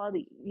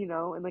funny, you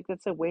know? And like,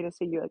 that's a way to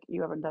say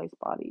you have a nice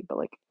body, but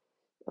like,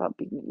 without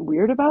being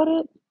weird about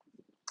it.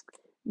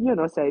 You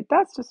know, say,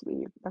 that's just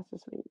me. That's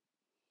just me.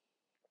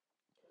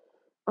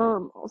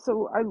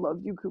 Also, I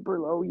loved you, Cooper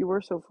Lowe. You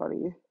were so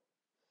funny.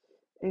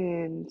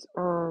 And,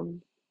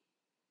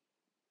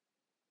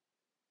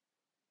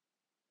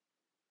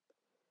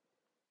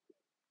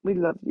 we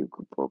love you,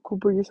 Cooper.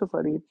 Cooper, you're so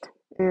funny.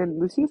 And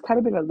Lucy's kind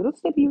of been a little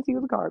snippy with you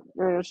in the car.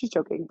 I know she's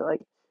joking, but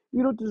like,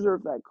 you don't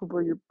deserve that,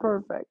 Cooper. You're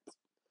perfect.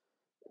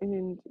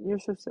 And you're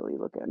so silly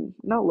looking.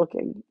 Not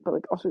looking, but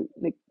like also,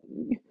 like,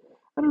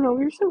 I don't know,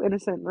 you're so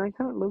innocent, and I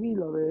kind of love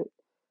it.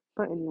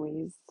 But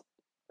anyways,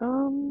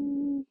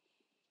 who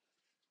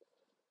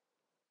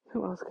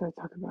else can I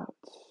talk about?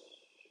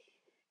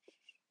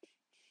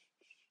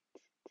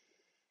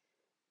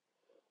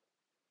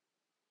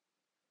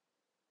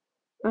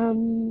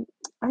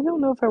 I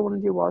don't know if I want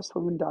to do watch,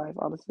 swim, and dive,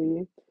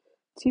 honestly.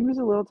 Team is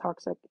a little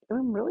toxic, and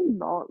I'm really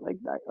not like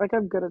that. Like,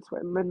 I'm good at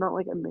swim, but not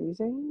like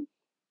amazing.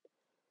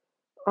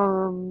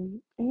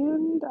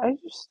 And I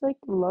just like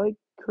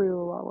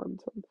crew a lot on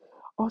swim.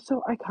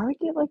 Also, I kind of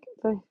get like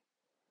the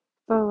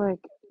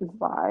like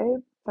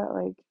vibe that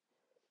like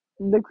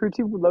the crew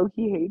team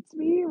low-key hates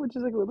me, which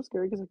is like a little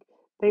scary because like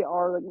they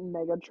are like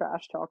mega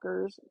trash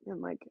talkers,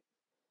 and like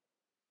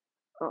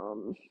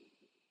um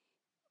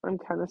I'm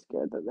kind of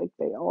scared that like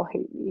they all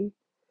hate me.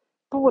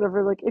 But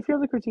whatever, like if you're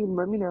on the crew team,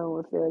 let me know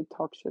if they like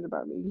talk shit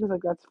about me because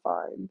like that's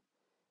fine.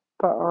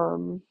 But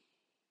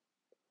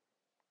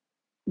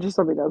just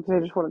let me know because I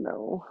just want to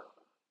know.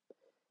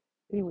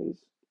 Anyways,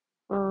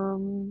 I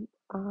don't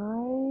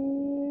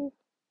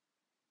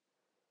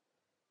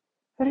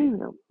even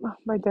know.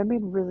 My dad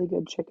made really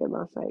good chicken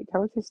last night.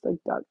 Kind of tastes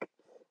like duck,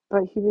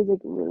 but he made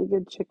like really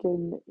good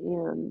chicken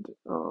and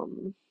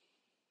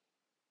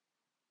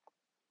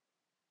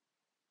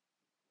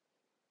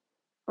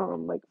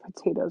like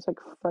potatoes, like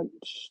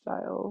French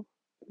style.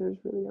 It was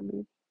really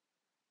yummy.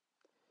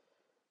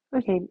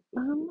 Okay,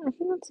 I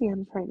think that's the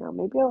end right now.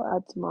 Maybe I'll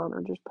add some on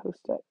or just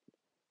post it.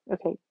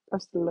 Okay,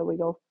 hasta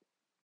luego.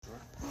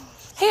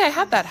 Hey, I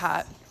have that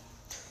hat.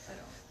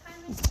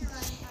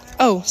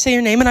 Oh, say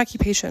your name and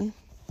occupation.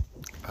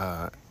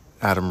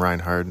 Adam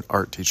Reinhard,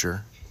 art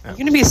teacher. Are you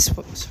gonna be a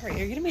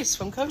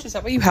swim coach? Is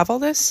that why you have all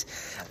this?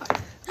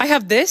 I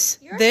have this.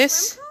 You're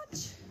this. A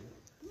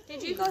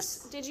swim coach?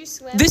 Did you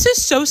swim? This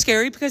is so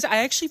scary because I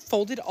actually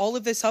folded all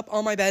of this up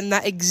on my bed, and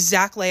that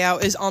exact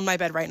layout is on my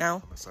bed right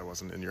now. Unless I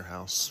wasn't in your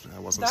house. I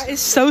wasn't. That is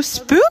so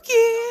spooky.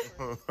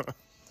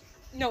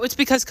 No, it's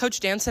because Coach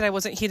Dan said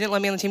he didn't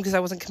let me on the team because I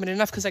wasn't committed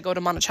enough because I go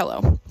to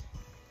Monticello.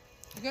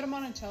 You go to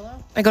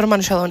Monticello? I go to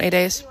Monticello in 8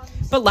 days.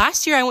 But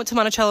last year I went to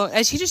Monticello,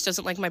 as he just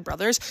doesn't like my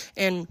brothers,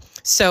 and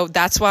so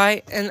that's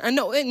why. And I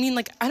mean,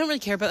 like, I don't really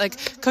care, but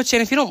like, Coach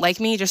Dan, if you don't like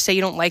me, just say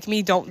you don't like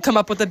me. Don't come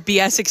up with a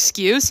BS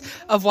excuse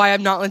of why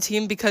I'm not on the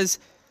team because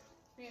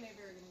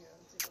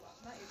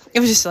it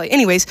was just silly.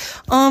 Anyways,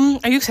 are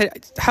you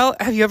excited? How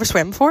have you ever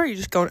swam before?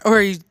 Or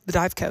are you the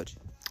dive coach?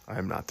 I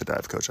am not the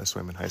dive coach. I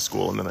swam in high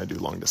school, and then I do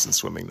long distance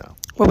swimming now.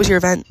 What was your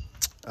event?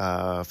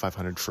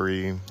 500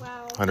 free,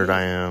 100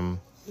 IM.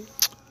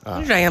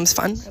 100 IM's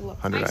fun.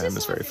 100 IM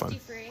is very fun.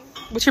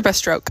 What's your best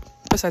stroke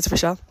besides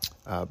Michelle?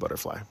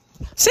 Butterfly.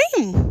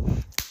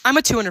 Same. I'm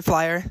a 200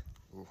 flyer.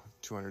 Ooh,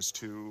 200's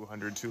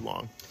 200 too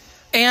long.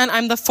 And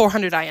I'm the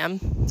 400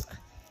 IM.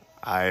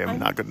 I am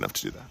not good enough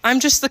to do that.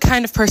 I'm just the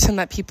kind of person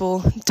that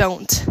people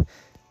don't.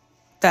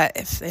 That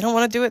if they don't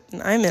want to do it,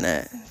 then I'm in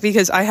it.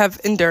 Because I have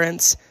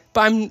endurance.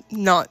 But I'm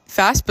not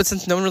fast. But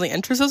since no one really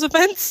enters those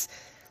events,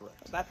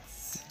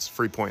 It's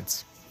free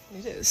points.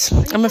 It is.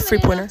 I'm a free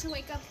pointer. To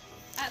wake up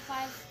at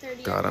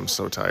 5:30. God, I'm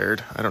so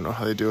tired. I don't know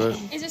how they do it.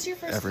 Is this your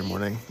first every week?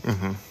 morning?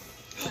 Mm-hmm.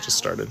 I just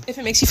started. If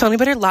it makes you feel any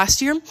better,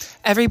 last year,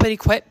 everybody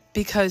quit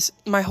because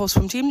my whole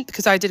swim team,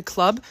 because I did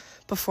club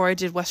before I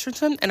did Western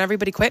Swim, and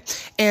everybody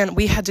quit. And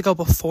we had to go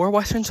before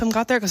Western Swim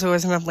got there because there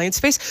wasn't enough lane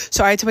space.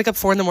 So I had to wake up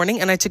 4 a.m,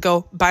 and I had to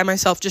go by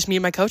myself, just me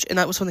and my coach, and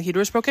that was when the heater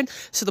was broken.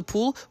 So the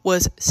pool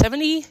was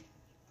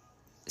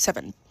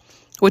 77,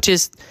 which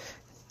is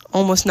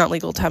almost not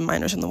legal to have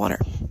minors in the water.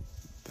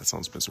 That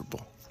sounds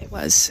miserable. It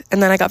was.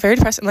 And then I got very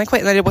depressed, and I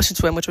quit, and I did Western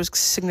Swim, which was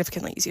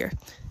significantly easier.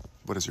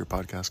 What is your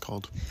podcast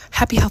called?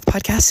 Happy Health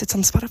Podcast. It's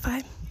on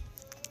Spotify.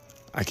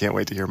 I can't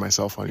wait to hear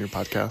myself on your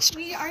podcast.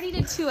 We already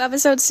did 2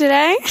 episodes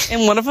today.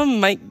 And one of them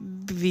might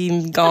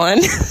be gone.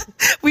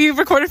 We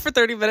recorded for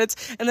 30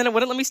 minutes, and then it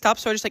wouldn't let me stop,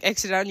 so I just like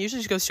exited out and usually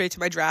just go straight to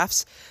my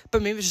drafts.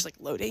 But maybe it was just like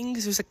loading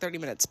because it was like 30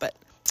 minutes. But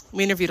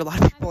we interviewed a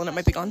lot of people, and it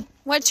might be gone.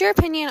 What's your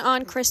opinion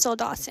on Crystal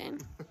Dawson?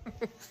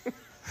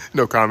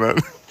 No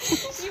comment.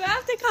 You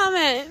have to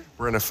comment.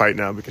 We're in a fight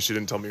now because she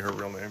didn't tell me her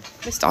real name.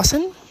 Miss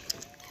Dawson?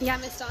 Yeah,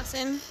 Miss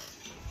Dawson.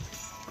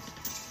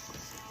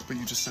 But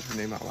you just said her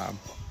name out loud.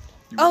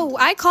 Oh,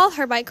 I call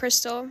her by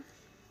Crystal.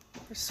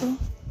 Crystal?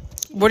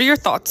 What are your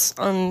thoughts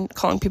on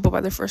calling people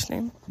by their first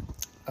name?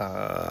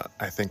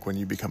 I think when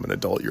you become an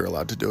adult, you're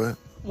allowed to do it.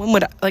 When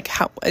would, like,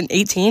 how, in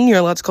 18, you're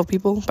allowed to call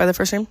people by their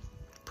first name?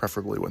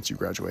 Preferably once you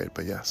graduate,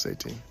 but yes,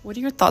 18. What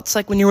are your thoughts,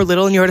 like, when you were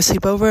little and you were at a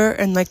sleepover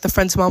and, like, the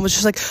friend's mom was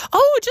just like,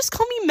 oh, just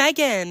call me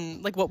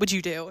Megan. Like, what would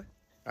you do?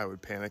 I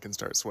would panic and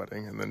start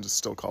sweating and then just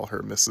still call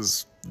her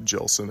Mrs.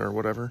 Jilson or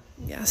whatever.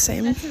 Yeah,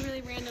 same. That's a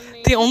really random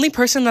name. The only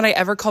person that I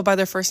ever called by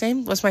their first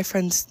name was my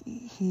friend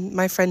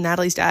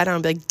Natalie's dad. And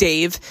I'd be like,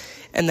 Dave,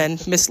 and then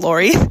Miss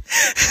Lori.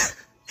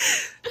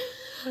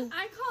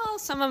 I call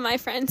some of my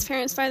friends'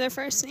 parents by their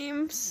first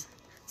names.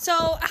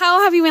 So,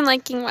 how have you been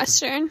liking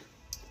Western?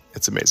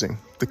 It's amazing.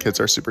 The kids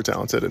are super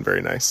talented and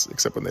very nice,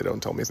 except when they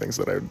don't tell me things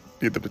that I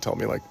need them to tell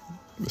me, like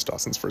Miss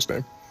Dawson's first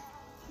name.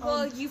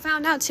 Well, you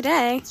found out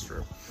today. It's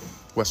true.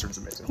 Western's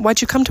amazing.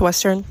 Why'd you come to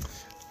Western?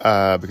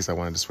 Because I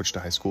wanted to switch to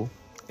high school,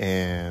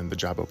 and the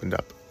job opened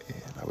up,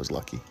 and I was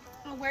lucky.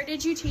 Where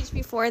did you teach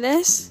before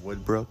this?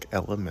 Woodbrook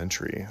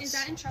Elementary. Is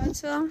that in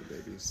Charlottesville?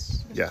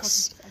 Babies.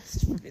 Yes.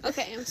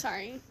 Okay, I'm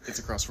sorry. It's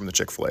across from the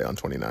Chick-fil-A on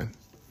 29.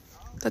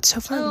 That's so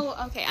fun.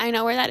 Oh, okay. I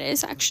know where that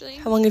is, actually.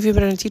 How long have you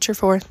been a teacher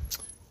for?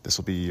 This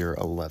will be year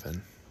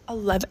 11.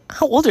 11.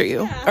 How old are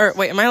you? Yeah. Or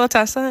wait, am I allowed to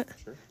ask that?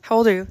 Sure. How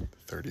old are you?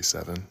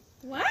 37.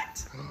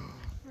 What?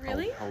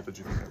 Really? How old did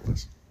you think I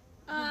was?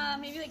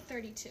 Maybe like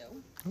 32.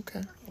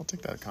 Okay, I'll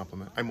take that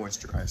compliment. I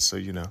moisturize, so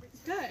you know.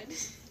 Good.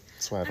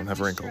 That's why I don't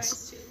have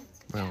wrinkles.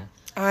 Well,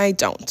 I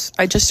don't.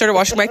 I just started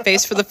washing my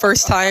face for the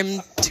first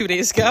time 2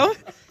 days ago.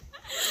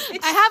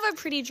 I have a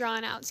pretty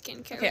drawn out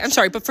skincare. Okay, I'm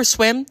sorry, but for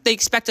swim, they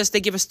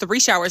give us 3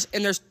 showers,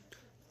 and there's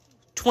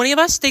 20 of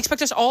us. They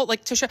expect us all,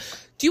 like, to shower.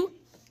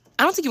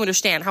 I don't think you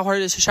understand how hard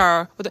it is to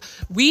shower.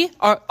 We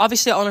are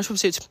obviously all in our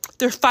swimsuits.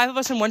 There's 5 of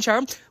us in one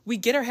shower. We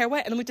get our hair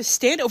wet, and then we have to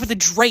stand over the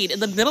drain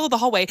in the middle of the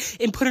hallway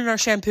and put in our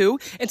shampoo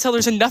until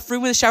there's enough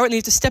room in the shower, and then you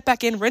have to step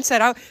back in, rinse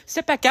that out,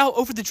 step back out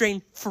over the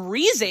drain,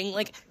 freezing,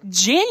 like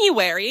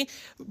January,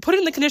 put it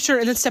in the conditioner,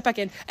 and then step back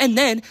in. And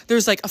then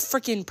there's, like, a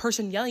freaking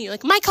person yelling at you,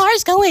 like, my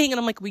car's going! And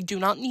I'm like, we do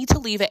not need to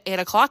leave at 8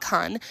 o'clock,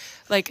 hon.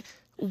 Like,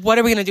 what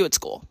are we going to do at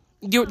school?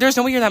 There's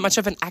no way you're that much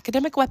of an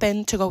academic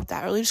weapon to go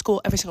that early to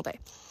school every single day.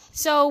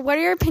 So, what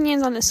are your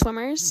opinions on the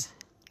swimmers?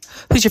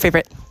 Who's your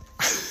favorite?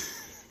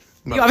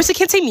 You obviously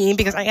can't say me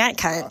because I got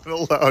cut. I'm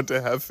not allowed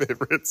to have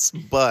favorites,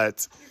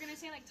 but You're gonna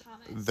say like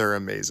Thomas. they're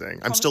amazing.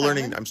 I'm still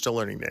learning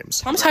names.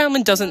 Thomas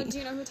Heilman doesn't. Do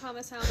you know who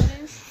Thomas Howland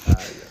is?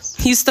 Yes.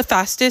 He's the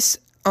fastest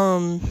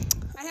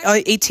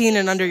 18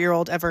 and under year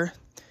old ever.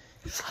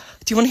 Do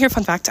you want to hear a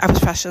fun fact? I was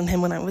faster than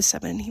him when I was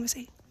 7. He was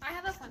 8. I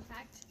have a fun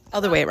fact.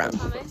 Other way around.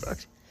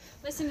 Thomas.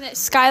 Listen to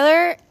this.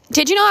 Skylar,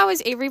 did you know I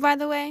was Avery, by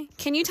the way?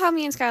 Can you tell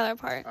me and Skylar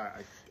apart?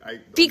 I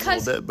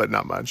Because- a little bit, but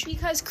not much.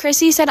 Because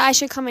Chrissy said I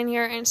should come in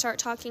here and start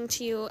talking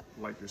to you.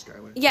 Like your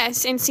Skylar?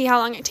 Yes, and see how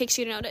long it takes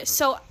you to notice.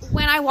 So,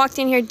 when I walked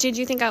in here, did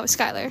you think I was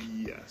Skylar?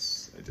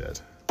 Yes, I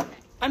did.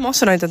 I'm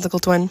also an identical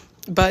twin,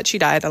 but she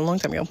died a long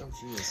time ago.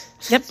 Oh,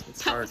 jeez. Yep.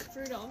 It's dark.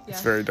 Brutal.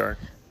 It's very dark.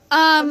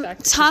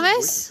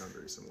 Thomas? Sound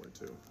very similar,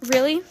 too.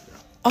 Really?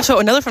 Also,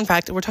 another fun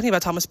fact, we're talking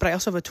about Thomas, but I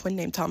also have a twin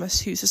named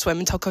Thomas who used to swim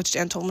until Coach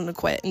Dan told him to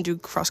quit and do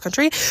cross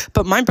country.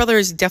 But my brother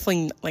is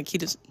definitely, like, he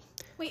does.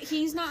 Wait,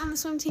 he's not on the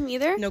swim team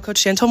either? No,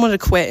 Coach Dan told him to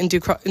quit and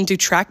do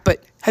track.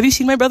 But have you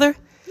seen my brother?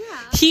 Yeah.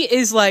 He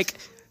is like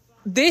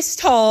this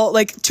tall,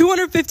 like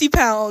 250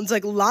 pounds,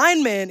 like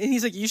lineman. And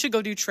he's like, you should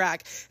go do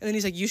track. And then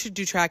he's like, you should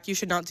do track. You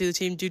should not do the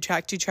team. Do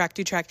track, do track,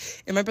 do track.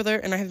 And my brother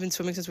and I have been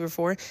swimming since we were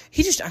 4.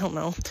 He just, I don't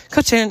know.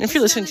 Coach Dan, if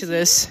you're listening to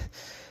this.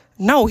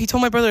 No, he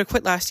told my brother to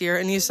quit last year,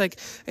 and he's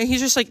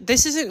just like,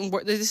 this isn't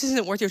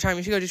worth your time.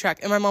 You should go do track.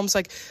 And my mom's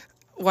like,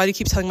 why do you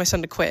keep telling my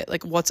son to quit?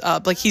 Like, what's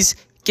up? Like, he's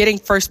getting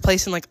first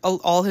place in like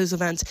all his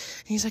events.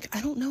 And he's like,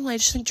 I don't know. I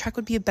just think track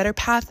would be a better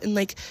path. And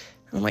like,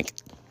 I'm like,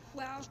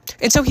 Wow.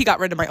 and so he got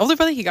rid of my older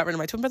brother. He got rid of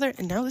my twin brother,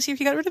 and now this year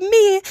he got rid of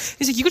me.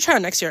 He's like, you could try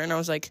it next year. And I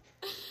was like,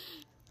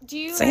 Do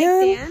you Sam?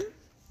 like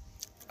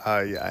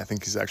Dan? Yeah, I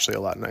think he's actually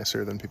a lot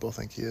nicer than people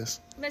think he is.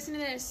 Listen to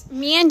this.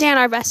 Me and Dan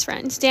are best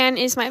friends. Dan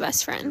is my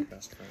best friend.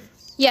 Best friends.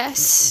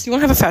 Yes. do you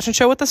want to have a fashion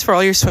show with us for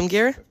all your swim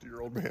gear?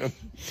 50-year-old man.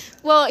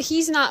 Well,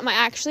 he's not my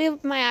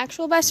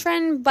actual best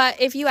friend,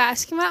 but if you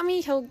ask him about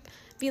me, he'll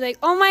be like,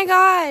 "Oh my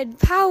God,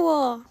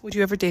 Powell." Would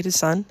you ever date his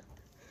son?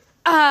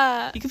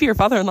 You could be your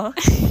father-in-law.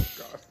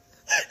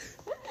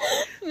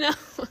 No.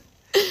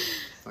 I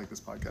think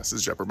this podcast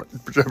is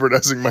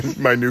jeopardizing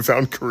my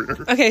newfound career.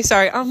 Okay,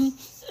 sorry.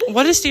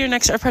 What is your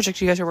next art project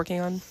you guys are working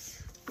on?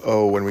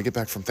 Oh, when we get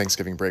back from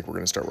Thanksgiving break, we're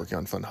going to start working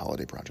on fun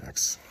holiday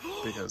projects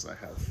because I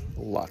have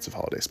lots of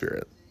holiday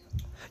spirit.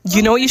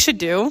 You know what you should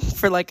do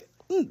for like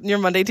your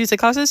Monday, Tuesday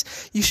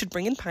classes, you should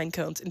bring in pine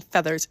cones and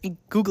feathers and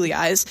googly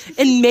eyes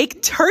and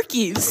make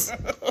turkeys.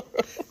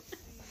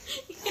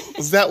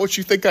 Is that what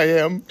you think I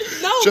am?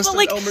 No, Just but an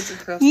like, elementary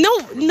craft?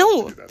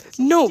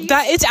 no,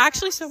 that it's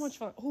actually so much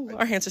fun. Oh,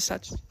 our hands are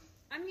touched.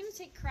 I'm gonna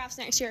take crafts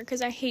next year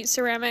because I hate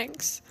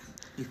ceramics.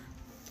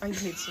 I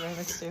hate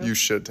ceramics too. You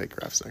should take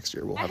crafts next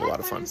year. We'll have a lot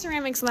of fun. I had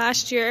ceramics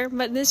last year,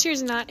 but this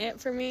year's not it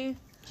for me.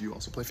 Do you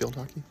also play field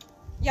hockey?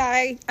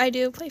 Yeah, I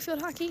do play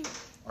field hockey.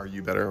 Are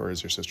you better or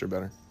is your sister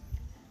better?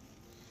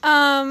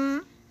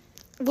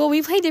 Well,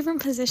 we play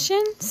different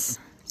positions,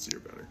 So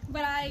you're better.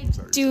 but I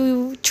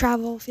do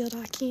travel field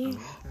hockey.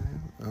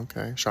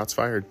 Okay. Shots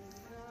fired.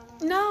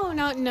 No,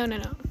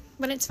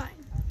 but it's fine.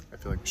 I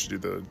feel like we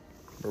should do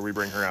where we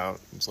bring her out.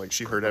 It's like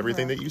she heard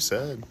everything that you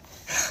said.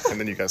 And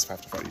then you guys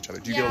have to fight each other.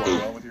 Do you get along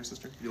well with your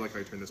sister? Do you like how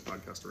you turn this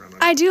podcast around?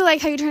 I do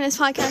like how you turn this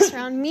podcast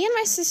around. Me and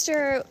my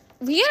sister,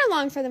 we get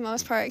along for the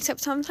most part, except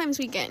sometimes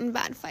we get in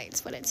bad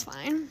fights, but it's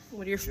fine.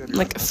 What are your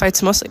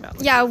fights mostly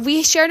about? Yeah,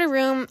 we shared a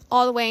room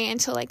all the way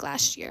until like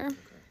last year.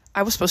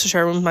 I was supposed to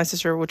share a room with my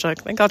sister, which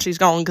like thank God she's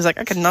gone because like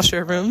I could not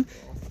share a room.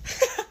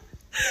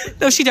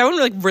 No, she died when we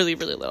were like really,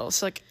 really little.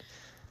 So like,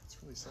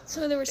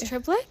 So there was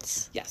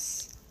triplets?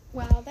 yes,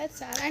 Wow, that's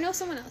sad. I know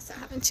someone else that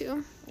happened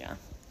too. yeah.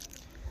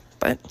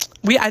 But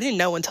I didn't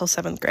know until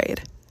 7th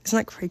grade. Isn't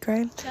that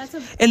grade? That's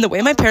a And the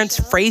way my parents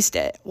phrased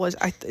it was,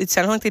 it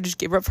sounded like they just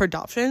gave her up for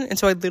adoption. And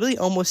so I literally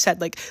almost said,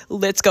 like,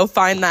 let's go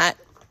find that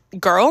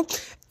girl.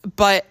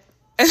 But,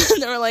 and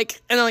they're like,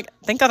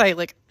 thank God I,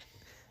 like,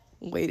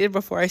 waited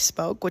before I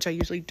spoke, which I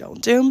usually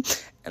don't do.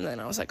 And then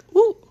I was like,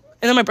 ooh.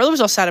 And then my brother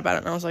was all sad about it.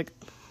 And I was like,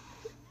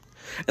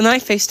 and then I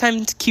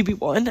FaceTimed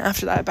QB1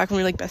 after that, back when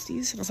we were, like,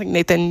 besties. And I was like,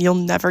 Nathan, you'll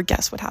never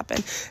guess what happened.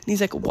 And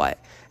he's like, what?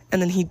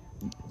 And then he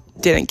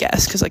didn't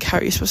guess, because, like, how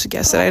are you supposed to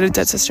guess that I had a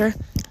dead sister?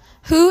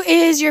 Who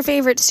is your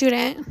favorite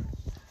student?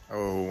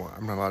 Oh,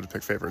 I'm not allowed to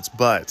pick favorites,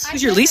 but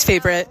Who's your least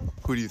favorite?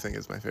 who do you think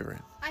is my favorite?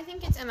 I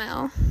think it's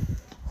ML.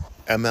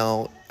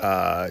 ML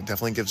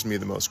definitely gives me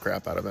the most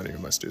crap out of any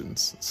of my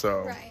students.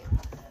 So, Right.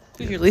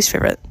 Who's your least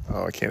favorite?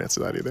 oh, I can't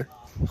answer that either.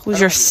 Who's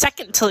your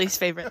second to least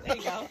favorite? There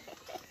you go.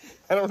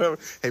 I don't know.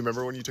 Hey,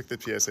 remember when you took the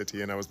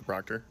PSAT and I was the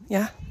proctor?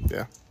 Yeah.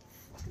 Yeah.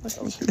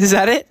 Is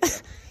that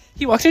it?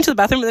 He walked into the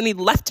bathroom and then he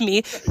left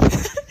me.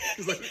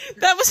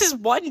 That was his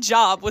one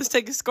job, was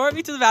to escort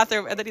me to the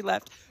bathroom, and then he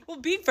left. Well,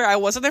 being fair, I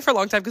wasn't there for a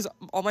long time because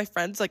all my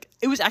friends, like,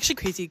 it was actually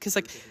crazy because,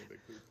 like,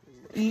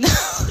 no.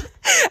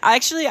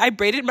 I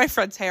braided my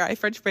friend's hair. I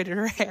French braided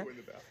her hair. In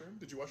the bathroom?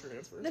 Did you wash your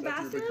hands first? The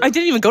bathroom? I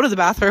didn't even go to the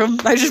bathroom.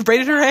 I just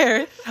braided her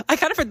hair.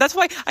 That's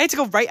why I had to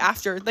go right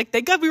after. Like,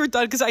 thank God we were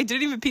done because I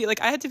didn't even pee.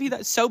 Like, I had to pee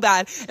that so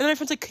bad. And then my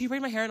friend's like, can you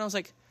braid my hair? And I was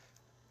like,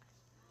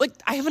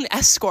 I have an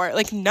escort.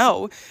 Like,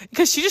 no,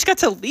 because she just got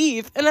to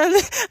leave. And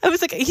then I was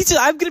like,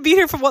 I'm going to be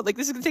here for what? Like,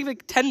 this is going to take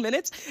like 10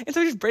 minutes. And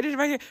so I just braided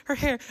her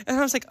hair. And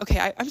I was like,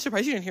 okay, I'm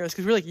surprised you didn't hear us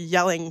because we were like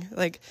yelling.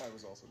 Like, I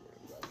was also going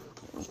to the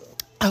bathroom. So.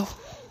 oh,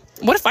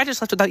 what if I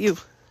just left without you?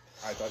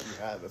 I thought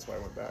you had. That's why I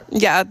went back.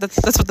 Yeah, that's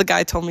what the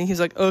guy told me.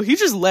 He's like, oh, he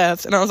just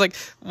left. And I was like,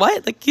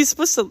 what? Like, he's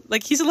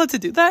allowed to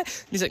do that?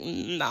 And he's like,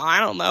 no, I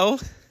don't know.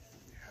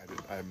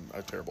 I'm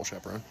a terrible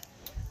chaperone.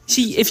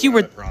 See, if you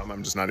were... At prom,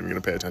 I'm just not even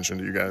going to pay attention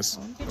to you guys.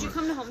 Did you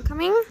come to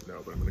homecoming? No,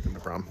 but I'm going to come to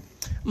prom.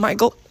 My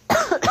goal...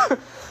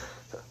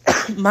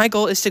 My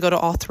goal is to go to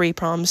all 3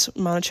 proms,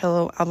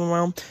 Monticello,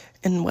 Albemarle,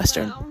 and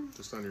Western. Wow.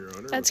 Just on your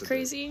own? That's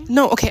crazy.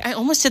 No, okay, I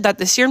almost did that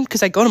this year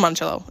because I go to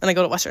Monticello and I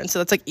go to Western, so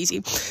that's, like, easy.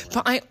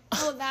 But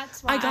Oh,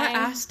 that's why. I got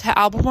asked to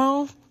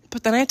Albemarle,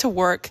 but then I had to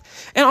work.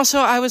 And also,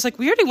 I was like,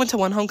 we already went to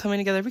one homecoming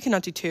together. We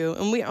cannot do 2.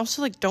 And we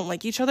also, like, don't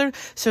like each other.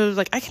 So,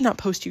 like, I cannot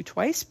post you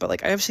twice, but,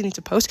 like, I obviously need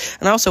to post.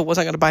 And I also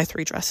wasn't going to buy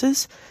 3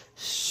 dresses.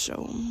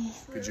 So.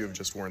 Could you have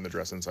just worn the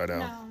dress inside out?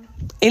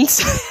 No.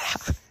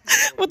 Inside.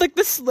 With, like,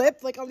 the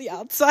slip, like, on the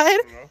outside.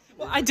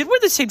 Well, I did wear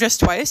the same dress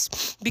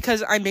twice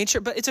because I made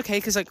sure, but it's okay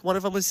because, like, one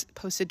of them was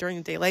posted during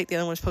the daylight. The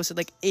other one was posted,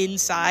 like,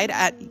 inside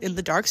in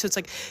the dark. So it's,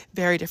 like,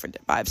 very different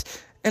vibes.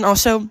 And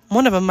also,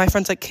 one of them, my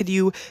friend's like, could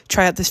you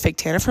try out this fake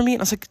tanner for me?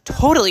 And I was like,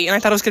 totally. And I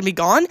thought it was going to be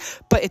gone,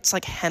 but it's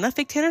like henna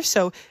fake tanner,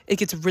 so it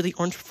gets really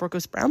orange before it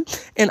goes brown.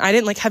 And I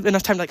didn't like have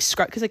enough time to like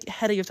scrub, because like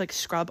henna, you have to like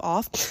scrub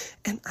off.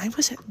 And I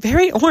was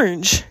very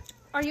orange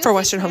for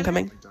Western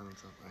homecoming. Like Donald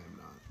Trump, I am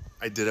not.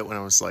 I did it when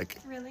I was like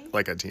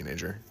a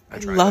teenager. I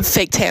tried Love it.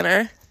 fake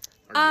tanner.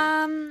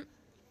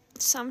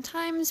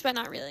 Sometimes, but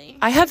not really.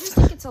 I have just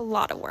think it's a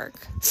lot of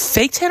work.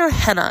 fake tanner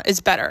henna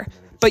is better,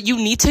 but you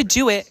need to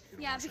do it.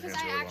 Yeah, because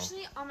I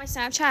actually, on my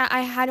Snapchat,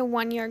 I had a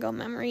 1 year ago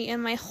memory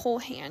and my whole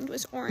hand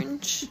was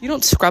orange. You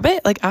don't scrub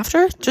it like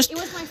after? Just It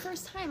was my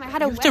first time. I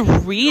had a you have to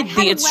wedding. read I had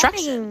the a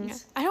instructions.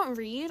 wedding. I don't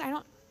read. Do you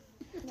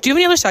have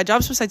any other side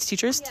jobs besides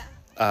teachers?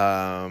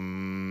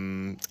 Yeah.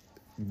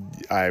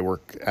 I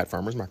work at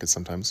farmers markets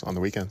sometimes on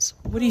the weekends.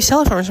 What do you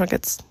sell at farmers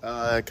markets?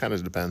 It kind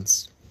of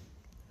depends.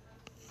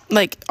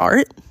 Like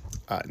art?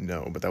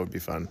 No, but that would be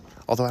fun.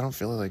 Although I don't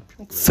feel like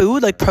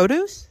Food? Like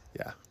produce?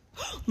 yeah.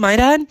 My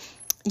dad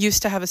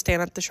used to have a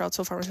stand at the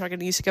Charlottesville Farmers Market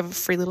and he used to give out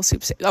free little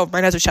soup my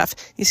dad's a chef.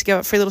 He used to give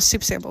out free little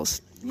soup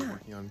samples.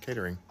 Working on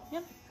catering.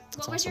 Yep.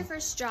 What was your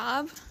first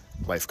job?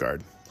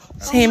 Lifeguard.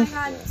 Same. Oh my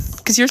god.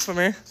 Because you're a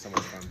swimmer. So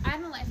much fun.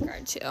 I'm a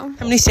lifeguard too. How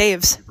many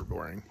saves? Super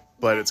boring.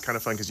 But it's kind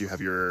of fun because you have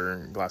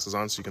your glasses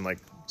on, so you can like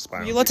spy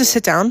on You allowed to people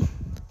sit down?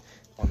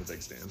 on the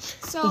big stand.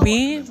 So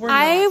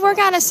I I work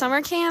at a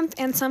summer camp,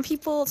 and some of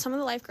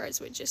the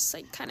lifeguards would just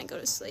like kind of go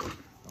to sleep.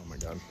 Oh my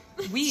god.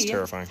 We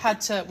terrifying.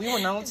 we were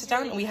not allowed to sit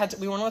down, and we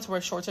weren't allowed to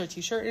wear shorts or a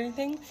t-shirt or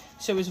anything,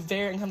 so it was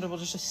very uncomfortable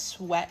just to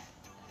sweat,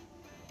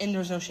 and there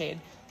was no shade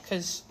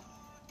because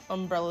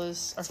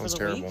umbrellas are Sounds for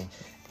the terrible. weak.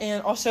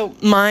 And also,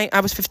 I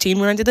was 15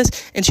 when I did this,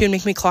 and she would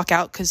make me clock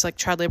out because like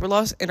child labor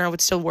laws, and I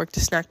would still work the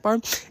snack bar,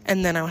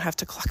 and then I would have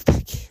to clock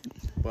back in.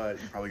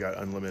 But you probably got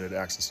unlimited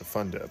access to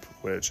Fun Dip,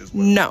 which is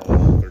what No.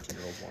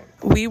 13-year-olds want.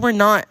 We were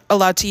not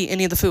allowed to eat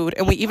any of the food,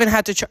 and we even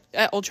had to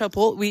at Old Trail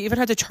Pool. We even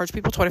had to charge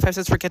people 25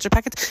 cents for ketchup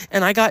packets,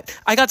 and I got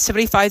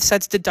 75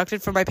 cents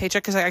deducted from my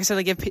paycheck because I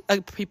accidentally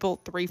gave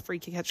people 3 free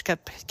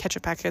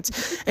ketchup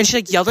packets, and she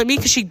like yelled at me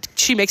because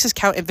she makes us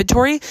count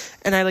inventory,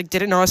 and I like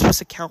didn't know I was supposed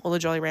to count all the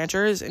Jolly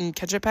Ranchers and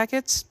ketchup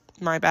packets.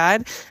 My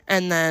bad.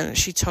 And then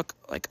she took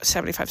like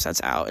 75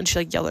 cents out, and she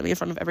like yelled at me in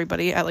front of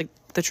everybody at like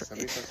the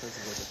 75 cents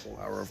is like a full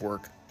hour of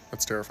work.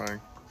 That's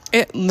terrifying.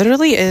 It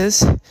literally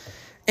is.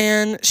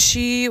 And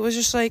she was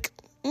just like,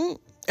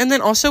 And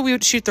then also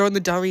she'd throw in the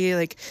dummy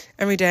like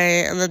every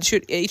day, and then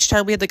each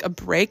time we had like a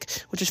break,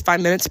 which is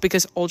 5 minutes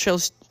because Old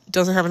Trails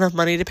doesn't have enough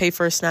money to pay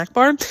for a snack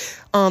bar.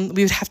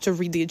 We would have to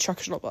read the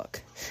instructional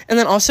book. And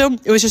then also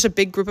it was just a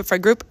big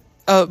friend group,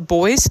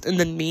 boys, and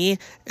then me,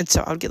 and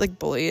so I would get like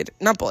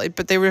not bullied,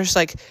 but they were just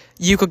like,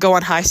 you could go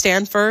on high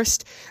stand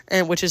first,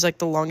 and which is like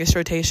the longest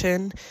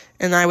rotation,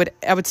 and I would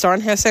start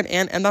on high stand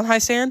and end on high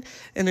stand,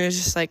 and it was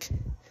just like,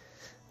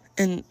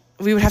 and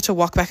we would have to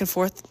walk back and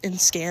forth and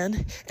scan,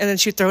 and then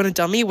she'd throw in a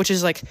dummy, which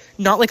is like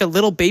not like a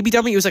little baby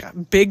dummy, it was like a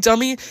big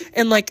dummy,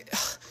 and like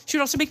she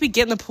would also make me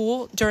get in the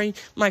pool during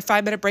my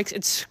 5-minute breaks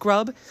and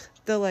scrub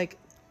the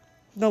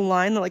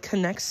line that like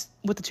connects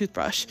with the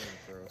toothbrush.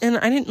 And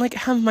I didn't like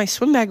have my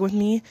swim bag with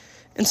me,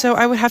 and so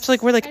I would have to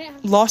like wear like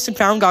lost and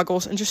found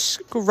goggles and just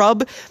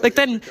scrub like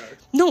then.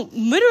 No,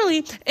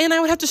 literally, and I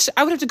would have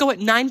to go at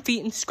 9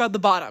 feet and scrub the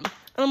bottom,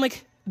 and I'm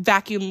like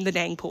vacuum the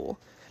dang pool.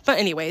 But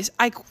anyways,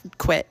 I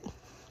quit.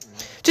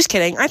 Just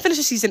kidding. I finished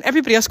the season.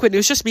 Everybody else quit. It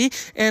was just me,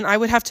 and I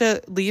would have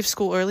to leave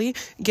school early,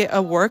 get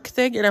a work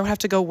thing, and I would have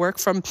to go work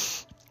from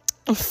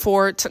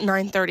 4 to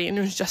 9:30, and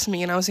it was just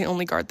me, and I was the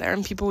only guard there,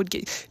 and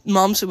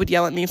moms would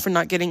yell at me for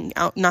not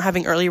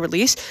having early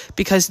release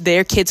because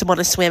their kids want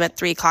to swim at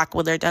 3 o'clock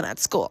when they're done at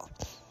school.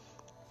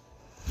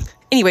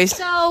 Anyways.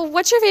 So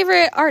what's your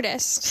favorite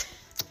artist?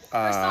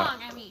 Or song,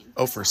 I mean.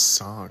 Oh, for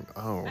song.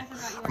 Oh.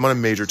 I'm on a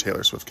major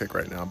Taylor Swift kick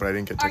right now, but I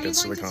didn't get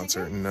tickets to the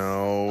concert. Tickets?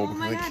 No, Oh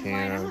my I God,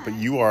 can't. why not? But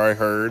you are, I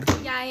heard.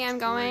 Yeah, I am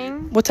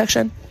going. What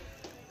section?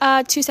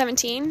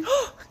 217.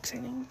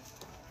 Exciting.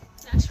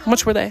 Nashville. How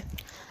much were they?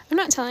 I'm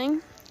not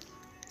telling.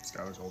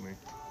 Skylar told me.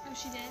 Oh,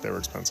 she did. They were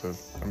expensive.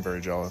 I'm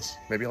very jealous.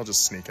 Maybe I'll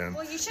just sneak in.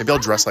 Well, you should Maybe I'll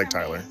buy dress one like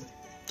from Tyler.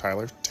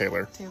 me.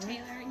 Taylor. Taylor,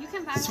 you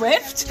can buy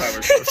Swift?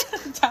 Tyler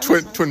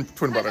Swift. twin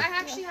But brother. I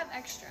actually have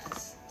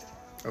extras.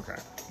 Okay.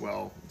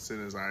 Well, as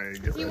soon as I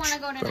get If you rich, want to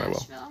go to then I will.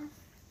 Nashville,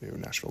 Ew,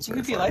 Nashville's You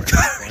very could be far away. like-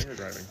 Flying or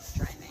driving?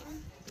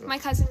 driving. My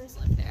cousins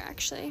live there,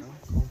 actually.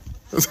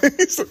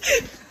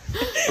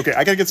 Okay,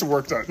 I gotta get some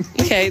work done.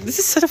 Okay, this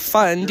is sort of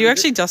fun. Do you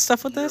actually do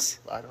stuff with this?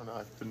 I don't know.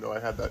 I didn't know I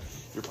had that.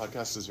 Your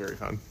podcast is very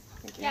fun.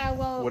 Yeah,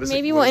 well, What is it-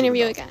 maybe what we'll is it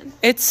interview about? again.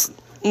 It's.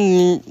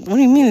 What do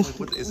you mean?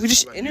 What is We it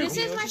just about? interview. This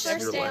is my Just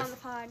first your day life. on the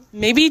pod.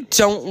 Maybe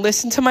don't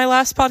listen to my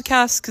last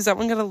podcast because that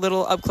one got a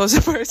little up close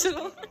and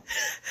personal.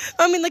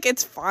 I mean, like,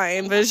 it's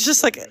fine, but it's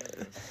just like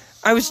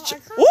I was.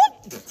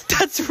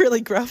 That's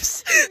really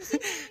gross. I'm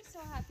so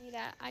happy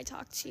that I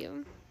talked to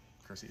you.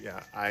 Chrissy,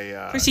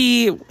 yeah,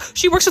 Chrissy,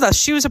 she works with us.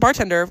 She was a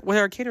bartender with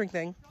our catering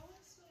thing.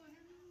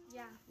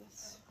 Yeah.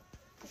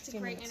 It's a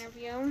great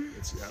interview.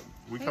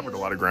 we covered a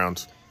lot of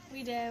ground.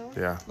 We do.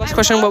 Yeah. Last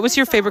question: what was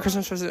your favorite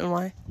Christmas present and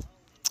why?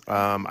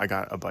 I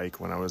got a bike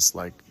when I was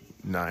like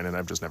 9, and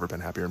I've just never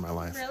been happier in my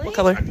life. Really? What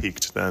color? I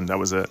peaked then. That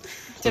was it.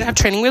 Did it have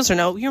training wheels or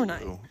no? You were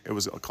 9. It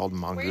was called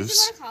Where did you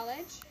Mongoose. go to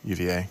college?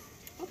 UVA.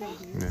 Okay.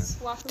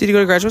 Yeah. Did you go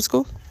to graduate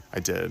school? I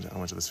did. I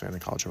went to the Savannah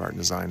College of Art and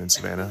Design in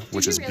Savannah,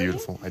 which you is really?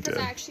 beautiful. I Because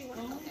did. I actually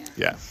want to go there.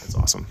 Yeah, it's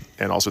awesome.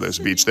 And also there's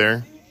a beach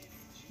there.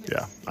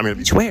 Yeah. I'm gonna be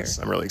Beach where?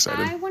 I'm really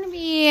excited. I want to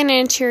be an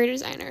interior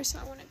designer, so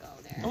I want to go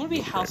there. I want to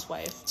be a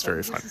housewife. It's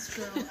very fun.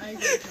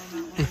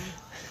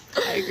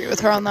 I agree with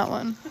her on that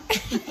one.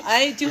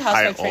 I do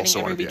housewife training also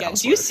every wanna be a weekend.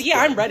 Do you housewife. see?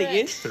 I'm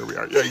ready. There we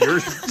are. Yeah, you're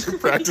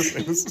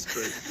practicing. This is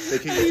great. They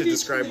can get to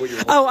describe what you're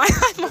Oh,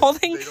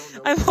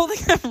 I'm holding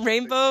a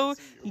rainbow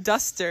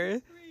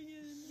duster.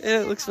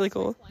 It looks really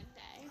cool. One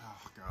day.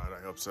 Oh, God,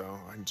 I hope so.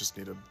 I just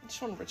need a... I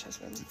just want a rich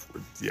husband.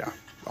 Yeah,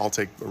 I'll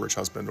take a rich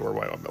husband or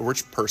a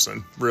rich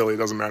person. Really, it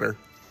doesn't matter.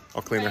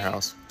 I'll clean their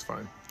house. It's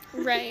fine.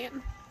 Right.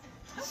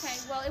 Okay,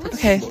 well, it was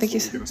Okay, thank you.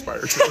 Get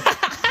inspired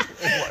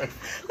to.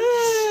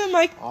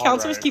 My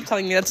counselors keep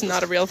telling me that's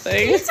not a real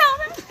thing. Tell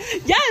them.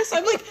 Yes,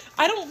 I'm like,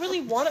 I don't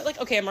really want it. Like,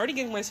 okay, I'm already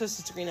getting my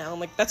associate's degree now. I'm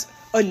like, that's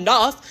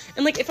enough.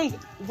 And like,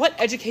 what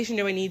education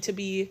do I need to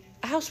be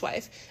a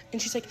housewife?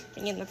 And she's like,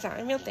 yeah, that's not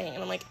a real thing.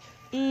 And I'm like,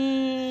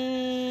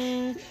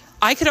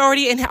 I could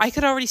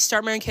already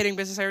start my own catering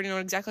business. I already know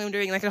exactly what I'm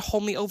doing, and I could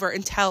hold me over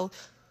until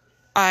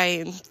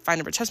I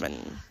find a rich husband.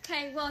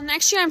 Okay, well,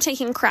 next year I'm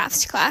taking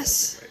crafts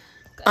class.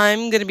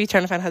 I'm gonna be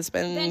trying to find a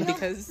husband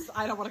because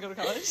I don't want to go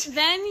to college.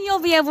 Then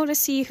you'll be able to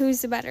see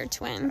who's the better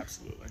twin.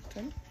 Absolutely.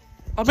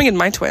 I'll bring in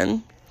my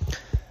twin.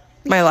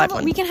 My live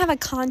one. We can have a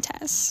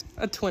contest.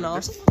 A twin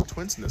off. There's a lot of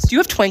twins in this. Do you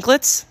have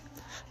twinklets?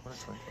 What are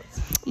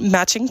twinklets?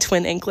 Matching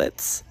twin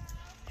anklets.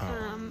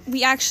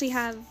 We actually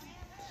have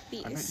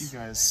these. I bet you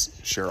guys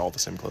share all the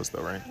same clothes,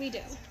 though, right? We do.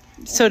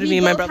 So do me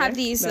and my brother. We both have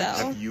these, though.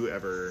 Have you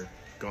ever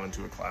gone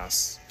to a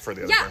class for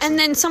the other Yeah, person? and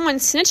then someone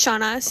snitched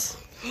on us.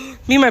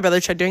 Me and my brother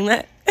tried doing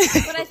that.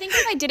 But I think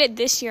if I did it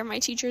this year, my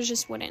teachers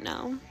just wouldn't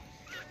know.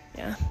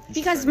 Yeah.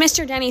 Because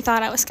Mr. Denny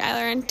thought I was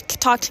Skylar and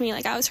talked to me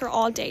like I was her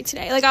all day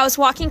today. Like, I was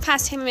walking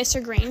past him and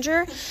Mr.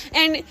 Granger,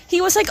 and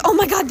he was like, oh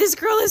my god, this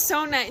girl is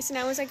so nice. And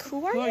I was like,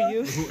 who are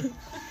you?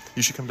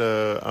 You should come to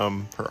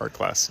her art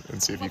class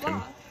and see if you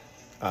can.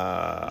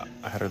 I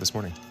had her this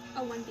morning.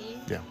 Oh,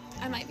 1B. Yeah.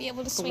 I might be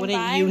able to swing Wouldn't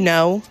by. you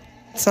know?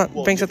 It's not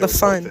brings if up the they were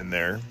fun. both in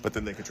there, but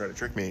then they could try to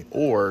trick me,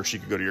 or she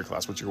could go to your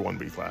class. What's your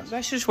 1B class? I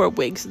should just wear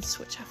wigs and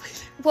switch halfway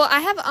there. Well, I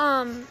have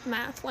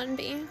math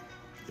 1B.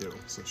 Ew,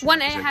 so she 1A,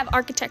 could I take- have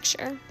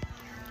architecture.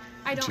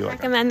 I don't you like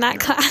recommend that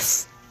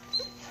class.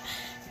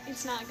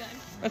 It's not good.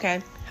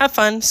 Okay. Have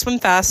fun. Swim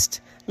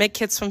fast. Make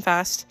kids swim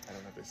fast. I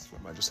don't have to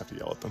swim. I just have to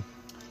yell at them.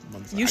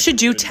 You should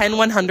do 10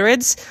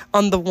 100s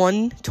on the Are you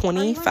going to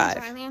 125.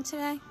 Thailand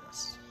today?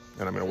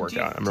 And I'm gonna work Do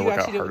you- out. I'm do gonna you work out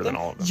actually do it harder with than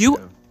them? all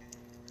of them.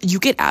 You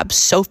get abs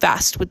so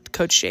fast with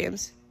Coach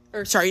James.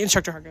 Or sorry,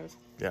 Instructor Hargrove.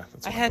 Yeah.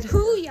 That's I fine. had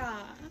Hoo-yah.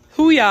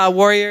 Hooyah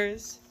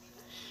Warriors.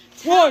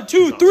 1,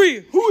 2,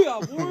 3.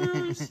 Hooyah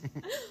Warriors.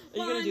 Are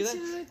you gonna do that?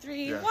 1, 2,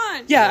 3, Yeah.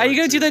 1. Yeah, are you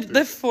gonna 1, 2, do 3.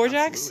 the four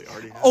jacks? Absolutely,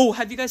 already have. Oh,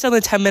 have you guys done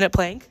the 10-minute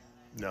plank?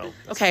 No.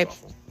 that Okay. sounds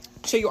awful.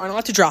 So you aren't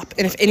allowed to drop,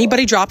 and if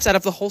anybody drops out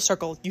of the whole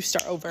circle, you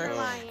start over.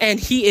 And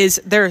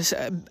there's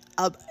a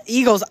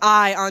eagle's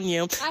eye on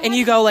you, and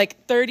you go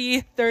like 30,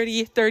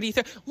 30, 30,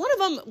 30. One of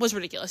them was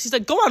ridiculous. He's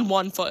like, go on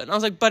 1 foot. And I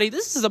was like, buddy,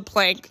 this is a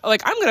plank.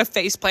 Like, I'm gonna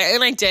face plant,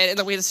 and I did, and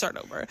then we had to start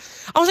over.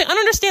 I was like, I don't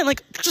understand.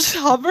 Like, just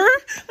hover.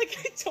 Like,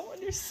 I don't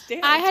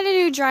understand. I had to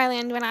do dry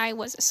land when I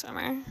was a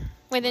swimmer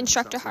with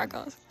Instructor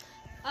Hargrove.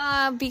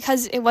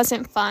 Because it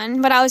wasn't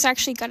fun, but I was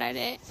actually good at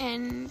it,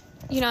 and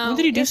you know. When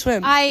did you do if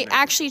swim? I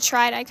actually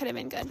tried. I could have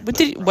been good. What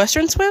did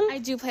Western swim? I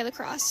do play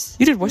lacrosse.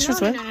 You did Western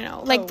swim?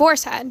 No. Like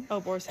Boar's Head. Oh,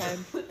 Boar's Head.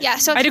 Yeah.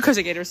 So I do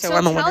Cozy Gators, so So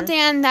I'm a tell winner.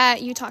 Dan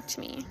that you talked to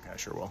me. Okay, I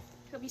sure will.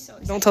 He'll be so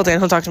excited. Don't tell Dan.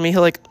 He'll talk to me.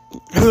 He'll like.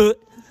 Again.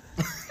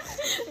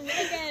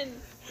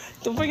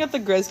 Don't forget the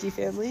Gretzky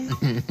family.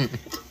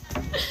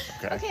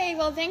 Okay.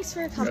 Well, thanks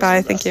for coming.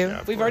 Bye. Thank you.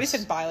 Yeah, of We've already course.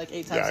 said bye like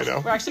 8 times. Yeah, I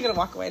know. We're actually gonna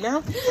walk away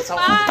now. Bye.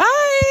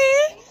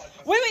 Bye.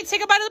 Wait. Say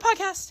goodbye to the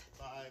podcast.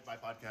 Bye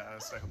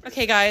podcast. I hope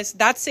Okay, guys,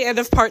 that's the end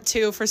of part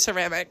 2 for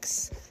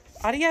ceramics.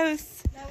 Adios.